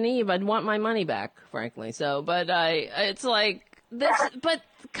Adam and Eve, I'd want my money back, frankly. So, but it's like this, but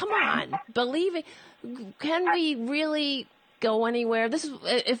come on, can we really go anywhere? This is,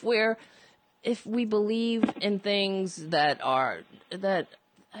 if we believe in things that, I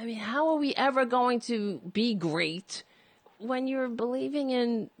mean, how are we ever going to be great when you're believing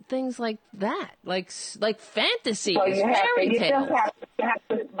in things like that, like fantasy, fairy tales?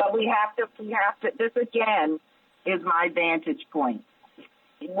 But we have to. This again is my vantage point.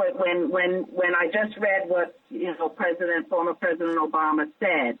 When I just read what former President Obama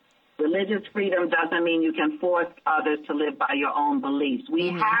said, religious freedom doesn't mean you can force others to live by your own beliefs. We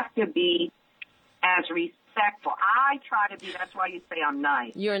have to be as respectful. I try to be. That's why you say I'm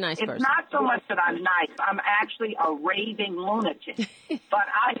nice. You're a nice person. It's not so much that I'm nice. I'm actually a raving lunatic. But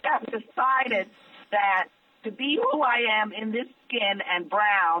I have decided that to be who I am in this skin and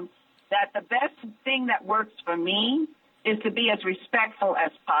brown, that the best thing that works for me is to be as respectful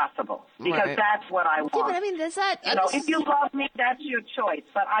as possible, because that's what I want. Yeah, but I mean, if you love me, that's your choice.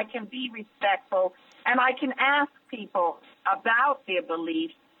 But I can be respectful, and I can ask people about their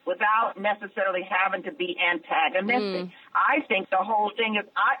beliefs without necessarily having to be antagonistic. I think the whole thing is,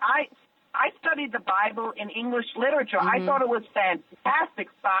 I studied the Bible in English literature. I thought it was fantastic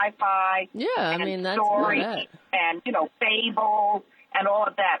sci-fi. Yeah, I mean, that's stories not it. And, fables and all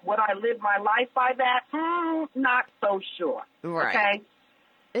of that. Would I live my life by that? Not so sure. Right.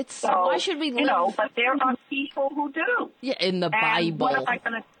 Okay? Why should we live? But there are people who do. Yeah, in the Bible. What am I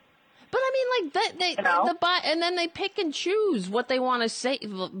going to... But I mean, like and then they pick and choose what they want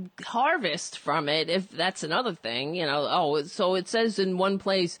to harvest from it. If that's another thing, so it says in one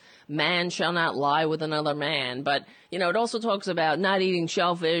place, man shall not lie with another man. But it also talks about not eating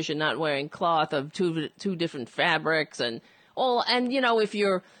shellfish and not wearing cloth of two different fabrics and all. And if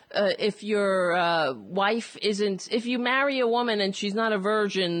your wife isn't, if you marry a woman and she's not a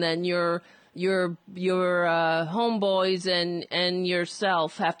virgin, then your homeboys and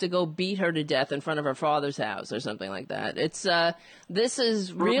yourself have to go beat her to death in front of her father's house or something like that. It's this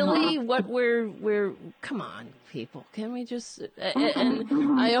is really what we're come on, people, can we just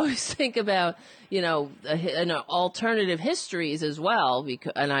and I always think about alternative histories as well,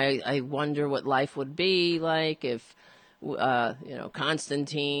 and I wonder what life would be like if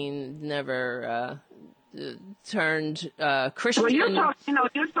Constantine never turned Christian. Well, you're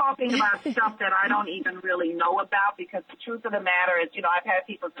talking about stuff that I don't even really know about, because the truth of the matter is, I've had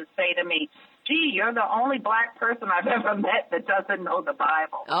people to say to me, gee, you're the only black person I've ever met that doesn't know the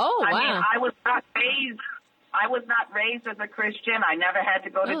Bible. Oh, wow. I mean, I was not raised as a Christian. I never had to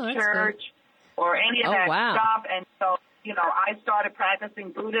go to church or any of that stuff. And so, I started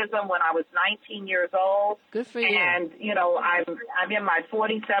practicing Buddhism when I was 19 years old. Good for you. And, I'm in my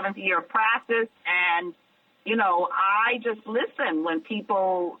 47th year of practice, and I just listen when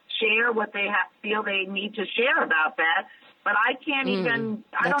people share what they feel they need to share about that. But I can't even,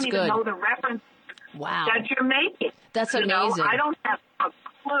 I don't even know the reference that you're making. That's amazing. I don't have a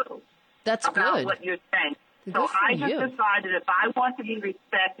clue about what you're saying. So I just decided if I want to be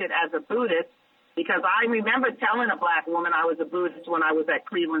respected as a Buddhist, because I remember telling a black woman I was a Buddhist when I was at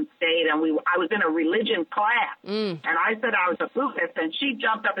Cleveland State, and I was in a religion class, and I said I was a Buddhist, and she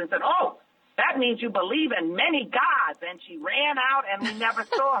jumped up and said, oh, that means you believe in many gods, and she ran out, and we never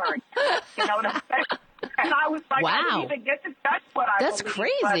saw her. You know what I'm saying? And I was like, I didn't even get to touch what I believe. That's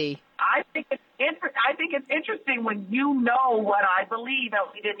crazy. But I think it's interesting when you know what I believe, and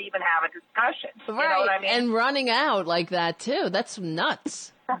we didn't even have a discussion. Right, you know what I mean? And running out like that, too. That's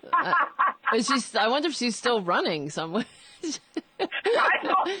nuts. I wonder if she's still running somewhere. I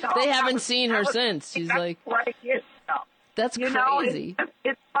don't know. They haven't seen her since. She's like, that's crazy.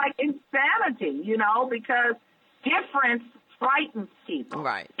 It's like insanity, because difference frightens people.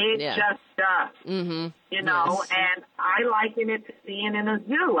 Right. It just does. Mm-hmm. And I liken it to being in a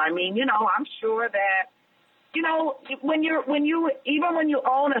zoo. I mean, I'm sure that, when you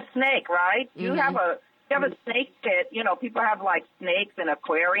own a snake, right? You have a snake pit, people have like snakes and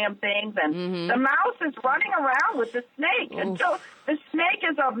aquarium things, and the mouse is running around with the snake until the snake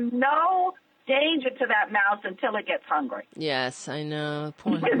is of no danger to that mouse until it gets hungry. Yes, I know.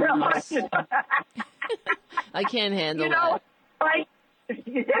 Poor mouse. I can't handle that. Like, it's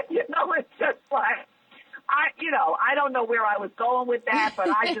just like, I don't know where I was going with that, but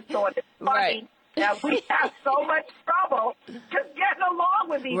I just thought it's funny that we have so much trouble just getting along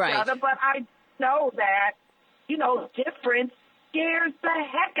with each other, but I know that, difference scares the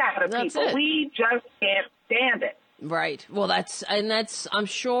heck out of people. It. We just can't stand it. Right. Well, I'm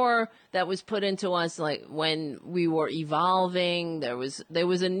sure that was put into us, like, when we were evolving, there was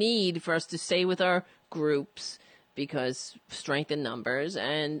a need for us to stay with our groups because strength in numbers,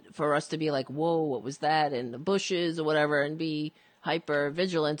 and for us to be like, whoa, what was that in the bushes or whatever, and be hyper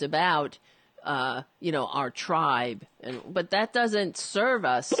vigilant about, our tribe. But that doesn't serve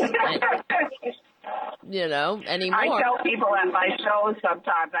us. Anymore. I tell people at my shows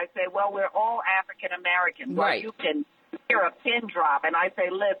sometimes, I say, well, we're all African American. Well, you can hear a pin drop. And I say,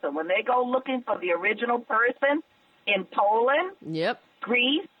 listen, when they go looking for the original person in Poland,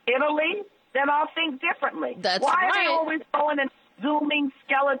 Greece, Italy, then I'll think differently. Why are they always going and zooming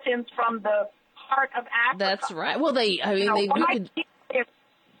skeletons from the heart of Africa? That's right. Well, why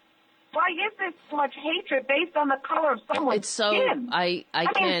is there so much hatred based on the color of someone's skin? I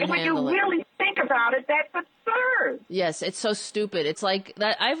can't handle it. When you really think about it, that's absurd. Yes, it's so stupid. It's like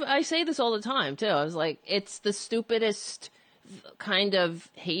that. I say this all the time too. I was like, it's the stupidest kind of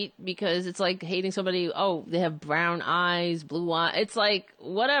hate, because it's like hating somebody. Oh, they have brown eyes, blue eyes. It's like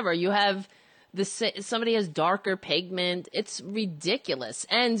whatever. You have somebody has darker pigment. It's ridiculous.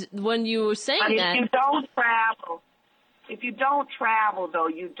 And when you were saying that, if you don't travel, though,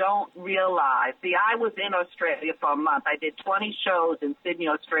 you don't realize. See, I was in Australia for a month. I did 20 shows in Sydney,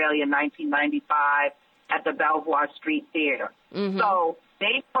 Australia in 1995 at the Belvoir Street Theatre. Mm-hmm. So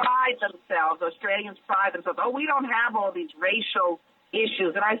they pride themselves, Australians pride themselves, oh, we don't have all these racial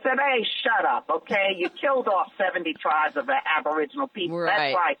issues. And I said, hey, shut up, okay? You killed off 70 tribes of the Aboriginal people. Right.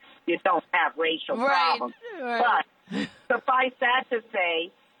 That's why you don't have racial problems. Right. But suffice that to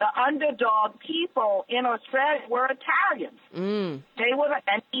say, the underdog people in Australia were Italians. They were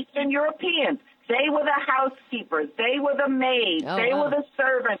and Eastern Europeans. They were the housekeepers. They were the maids. They were the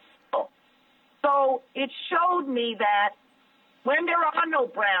servants. So it showed me that when there are no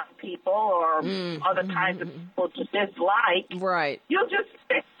brown people or other kinds of people to dislike, you'll just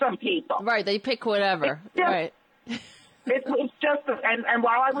pick some people. Right, they pick whatever. It's just, and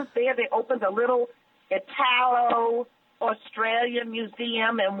while I was there, they opened a little Italo-Australian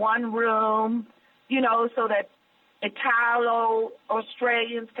museum in one room, so that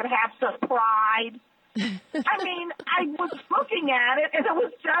Italo-Australians could have some pride. I mean, I was looking at it, and it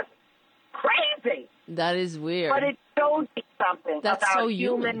was just crazy. That is weird. But it showed me something about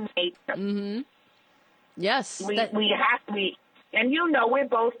human nature. Mm-hmm. Yes. We have to, and we're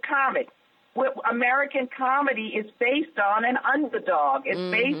both comics. American comedy is based on an underdog.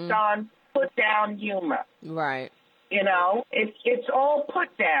 It's based on put down humor. Right. You know, it's all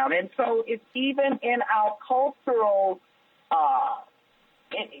put down, and so it's even in our cultural,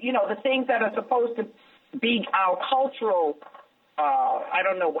 the things that are supposed to be our cultural. I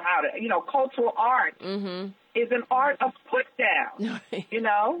don't know how to, cultural art is an art of put down. You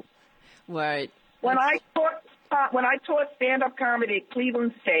know, right. When I taught stand-up comedy at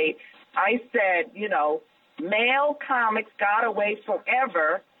Cleveland State, I said, male comics got away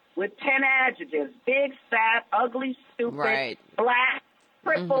forever with 10 adjectives: big, fat, ugly, stupid, black,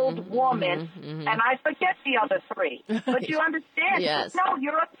 crippled, woman, and I forget the other 3. But you understand? Yes. No,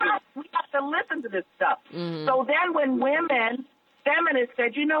 you're a cop. We have to listen to this stuff. So then when feminists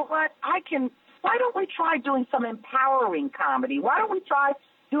said, you know what, why don't we try doing some empowering comedy? Why don't we try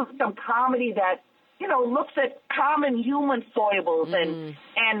doing some comedy that, looks at common human foibles and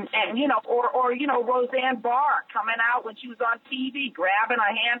or Roseanne Barr coming out when she was on TV, grabbing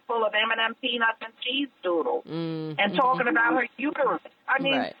a handful of M&M peanuts and cheese doodles and talking about her uterus. I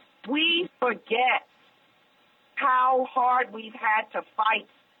mean, we forget how hard we've had to fight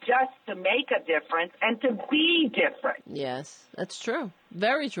just to make a difference and to be different. Yes, that's true.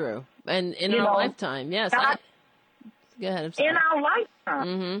 Very true. And in our lifetime, yes. Go ahead. I'm sorry. In our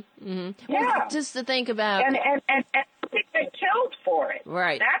lifetime. Yeah. Well, just to think about. And they get killed for it.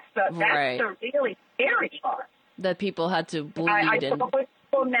 Right. That's the really scary part. That people had to bleed. I talk with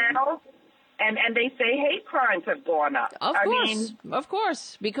people now, and they say hate crimes have gone up. Of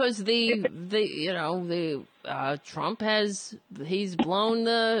course, because Trump he's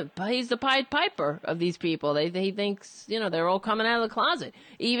the Pied Piper of these people. He thinks they're all coming out of the closet.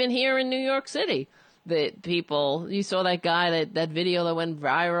 Even here in New York City, the people, you saw that guy, that video that went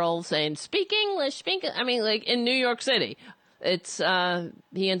viral saying speak English, like in New York City. It's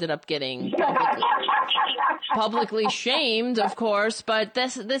he ended up getting publicly shamed, of course, but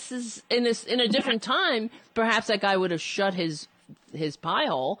this is in a different time. Perhaps that guy would have shut his pie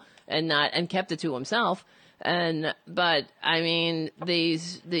hole and kept it to himself. But I mean,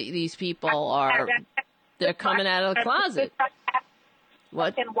 these people they're coming out of the closet.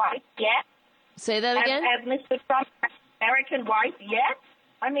 What? American wife yet? Say that again. As Mr. Trump, American wife yet?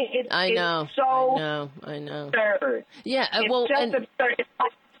 I mean, it's so absurd. Yeah, it's just absurd. It's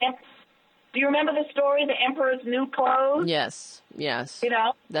like, do you remember the story, The Emperor's New Clothes? Yes.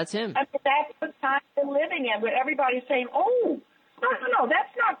 That's him. I mean, that's the time we're living in, where everybody's saying, "Oh, no,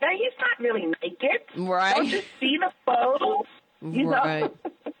 that's not that. He's not really naked. Right? Don't you see the photo? Right.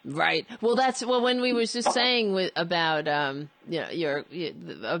 Right. Well, when we were just saying about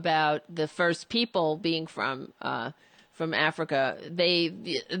about the first people being from Africa,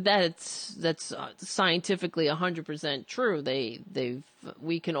 that's scientifically 100% true.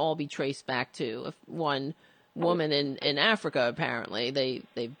 We can all be traced back to one woman in Africa. Apparently,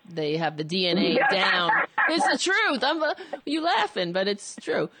 they have the DNA down. It's the truth. You laughing, but it's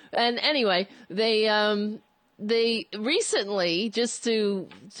true. And anyway, they recently, just to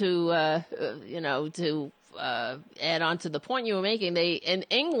add on to the point you were making, in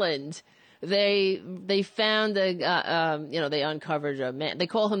England, they found they uncovered a man. They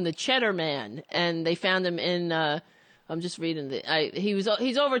call him the Cheddar Man, and they found him in. I'm just reading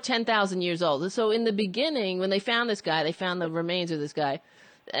he's over 10,000 years old. So in the beginning, when they found this guy, they found the remains of this guy,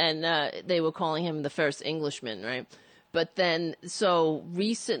 and they were calling him the first Englishman, right? But then, so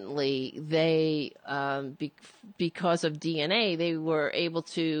recently, they, because of DNA, they were able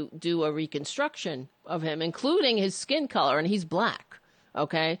to do a reconstruction of him, including his skin color, and he's black.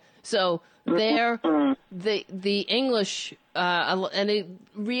 Okay, so the English, and it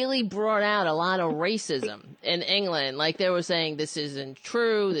really brought out a lot of racism in England. Like, they were saying, this isn't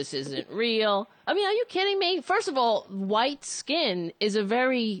true, this isn't real. I mean, are you kidding me? First of all, white skin is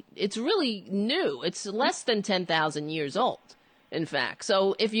it's really new. It's less than 10,000 years old, in fact.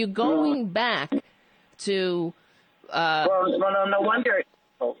 So if you're going back to... no wonder...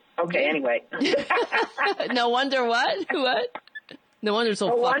 Okay, anyway. No wonder what? What? No wonder it's so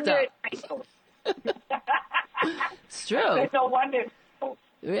fucked up. It's true. No wonder.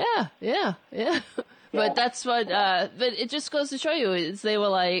 Yeah. But that's what. But it just goes to show you, is they were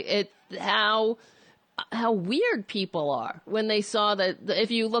like how weird people are when they saw that.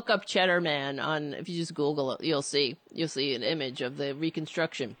 If you look up Cheddar Man if you just Google it, you'll see an image of the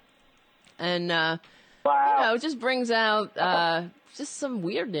reconstruction, and it just brings out just some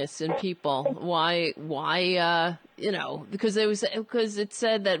weirdness in people. Why? Because it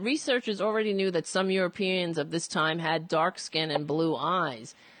said that researchers already knew that some Europeans of this time had dark skin and blue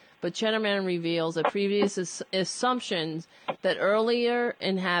eyes. But Cheddar Man reveals that previous assumptions that earlier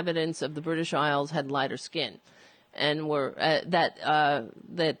inhabitants of the British Isles had lighter skin. and were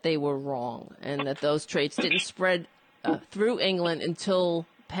that they were wrong, and that those traits didn't spread through England until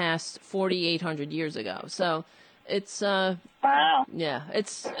past 4,800 years ago. So it's Wow. yeah,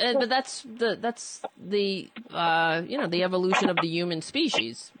 but that's the the evolution of the human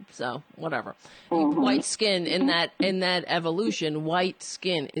species. So whatever. White skin in that evolution, white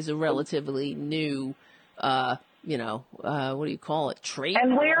skin is a relatively new what do you call it? Trait.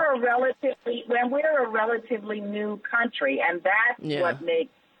 And we're a relatively new country, and that's what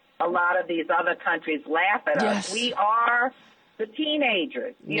makes a lot of these other countries laugh at us. We are the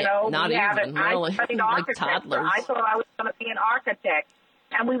teenagers, Not we have even, it. really. I studied Like architecture. toddlers. I thought I was going to be an architect,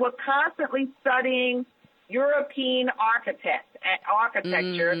 and we were constantly studying European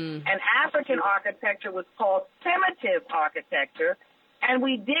architecture, and African architecture was called primitive architecture, and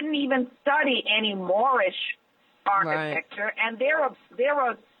we didn't even study any Moorish architecture. And there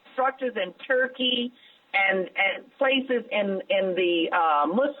are structures in Turkey and places in the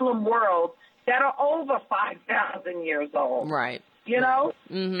Muslim world that are over 5,000 years old. Right. And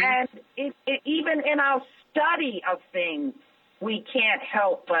it even in our study of things, we can't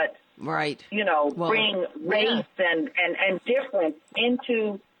help but bring race and difference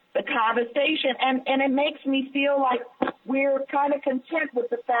into the conversation, and it makes me feel like we're kind of content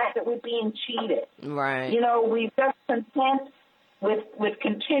with the fact that we're being cheated. Right. We're just content with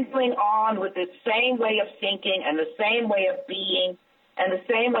continuing on with the same way of thinking and the same way of being and the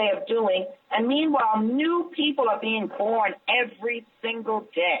same way of doing, and meanwhile, new people are being born every single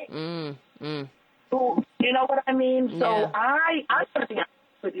day. Who, you know what I mean? So I'm going to be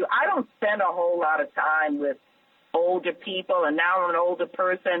honest with you. I don't spend a whole lot of time with older people, and now I'm an older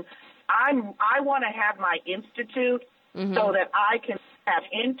person. I want to have my institute so that I can have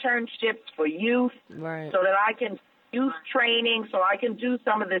internships for youth, so that I can youth training, so I can do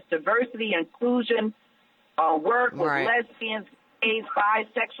some of this diversity, inclusion work with lesbians, gays,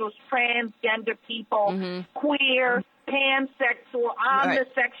 bisexuals, transgender people, queer, pansexual,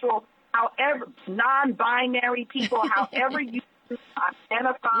 omnisexual, however, non-binary people, however you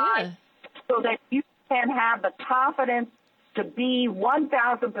identify, so that you can have the confidence to be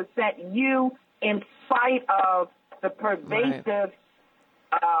 1,000% you in spite of the pervasive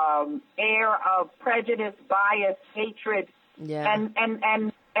air of prejudice, bias, hatred, and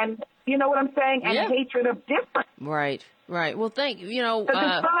you know what I'm saying? And hatred of difference. Right. Well, thank you. Because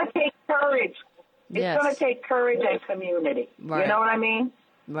it's going to take courage. It's going to take courage and community. Right. You know what I mean?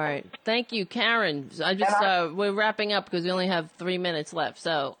 Right. Thank you, Karen. We're wrapping up because we only have 3 minutes left.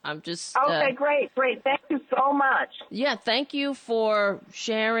 So I'm just. Okay, great. Thank you so much. Yeah, thank you for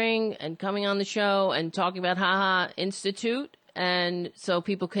sharing and coming on the show and talking about HaHa Institute. And so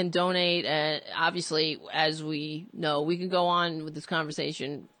people can donate. And obviously, as we know, we can go on with this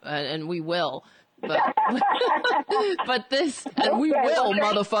conversation, and we will. But and we will,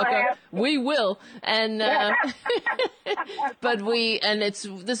 motherfucker. We will. And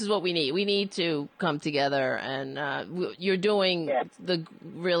this is what we need. We need to come together, and you're doing the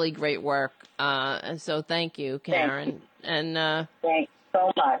really great work. And so thank you, Karen. And thanks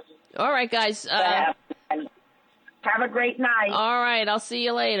so much. All right, guys. Have a great night. All right, I'll see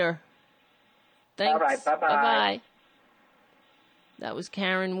you later. Thanks. All right, bye-bye. Bye-bye. That was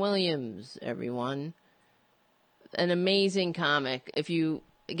Karen Williams, everyone. An amazing comic. If you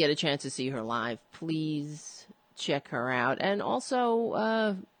get a chance to see her live, please check her out. And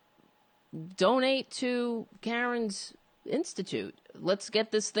also donate to Karen's Institute. Let's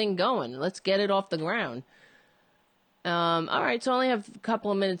get this thing going. Let's get it off the ground. All right, so I only have a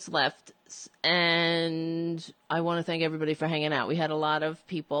couple of minutes left. And I want to thank everybody for hanging out. We had a lot of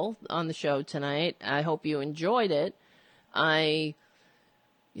people on the show tonight. I hope you enjoyed it. I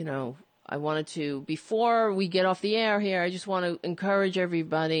wanted to, before we get off the air here, I just want to encourage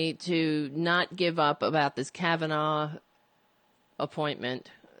everybody to not give up about this Kavanaugh appointment.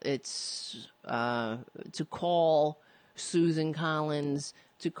 It's to call Susan Collins,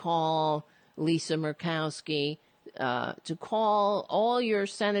 to call Lisa Murkowski, to call all your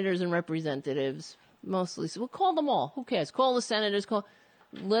senators and representatives, mostly. So we'll call them all. Who cares? Call the senators.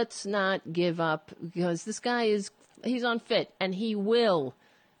 Let's not give up, because this guy he's unfit, and he will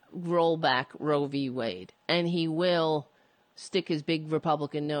roll back Roe v. Wade, and he will stick his big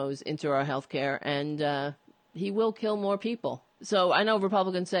Republican nose into our health care, and he will kill more people. So I know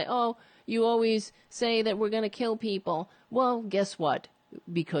Republicans say, oh, you always say that we're going to kill people. Well, guess what?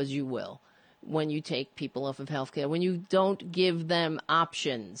 Because you will. When you take people off of health care, when you don't give them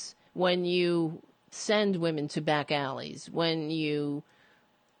options, when you send women to back alleys, when you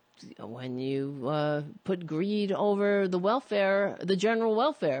put greed over the welfare, the general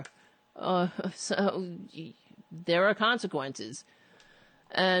welfare. So there are consequences.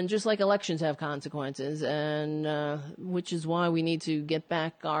 And just like elections have consequences, and which is why we need to get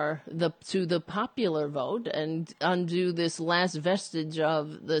back to the popular vote and undo this last vestige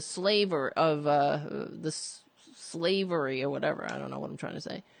of the slavery or whatever. I don't know what I'm trying to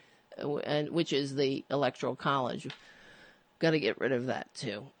say, and which is the Electoral College. Got to get rid of that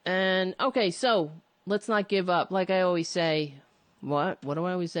too. And okay, so let's not give up. Like I always say. What do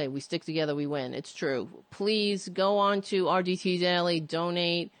I always say? We stick together, we win. It's true. Please go on to RDT Daily,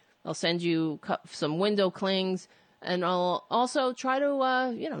 donate. I'll send you some window clings, and I'll also try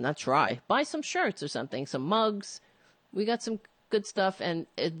to, buy some shirts or something, some mugs. We got some good stuff, and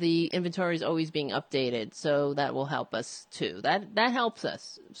the inventory is always being updated, so that will help us too. That helps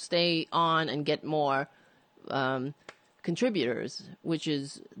us stay on and get more contributors,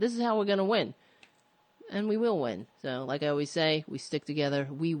 this is how we're going to win. And we will win. So, like I always say, we stick together,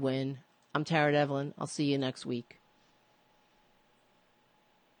 we win. I'm Tara Devlin. I'll see you next week.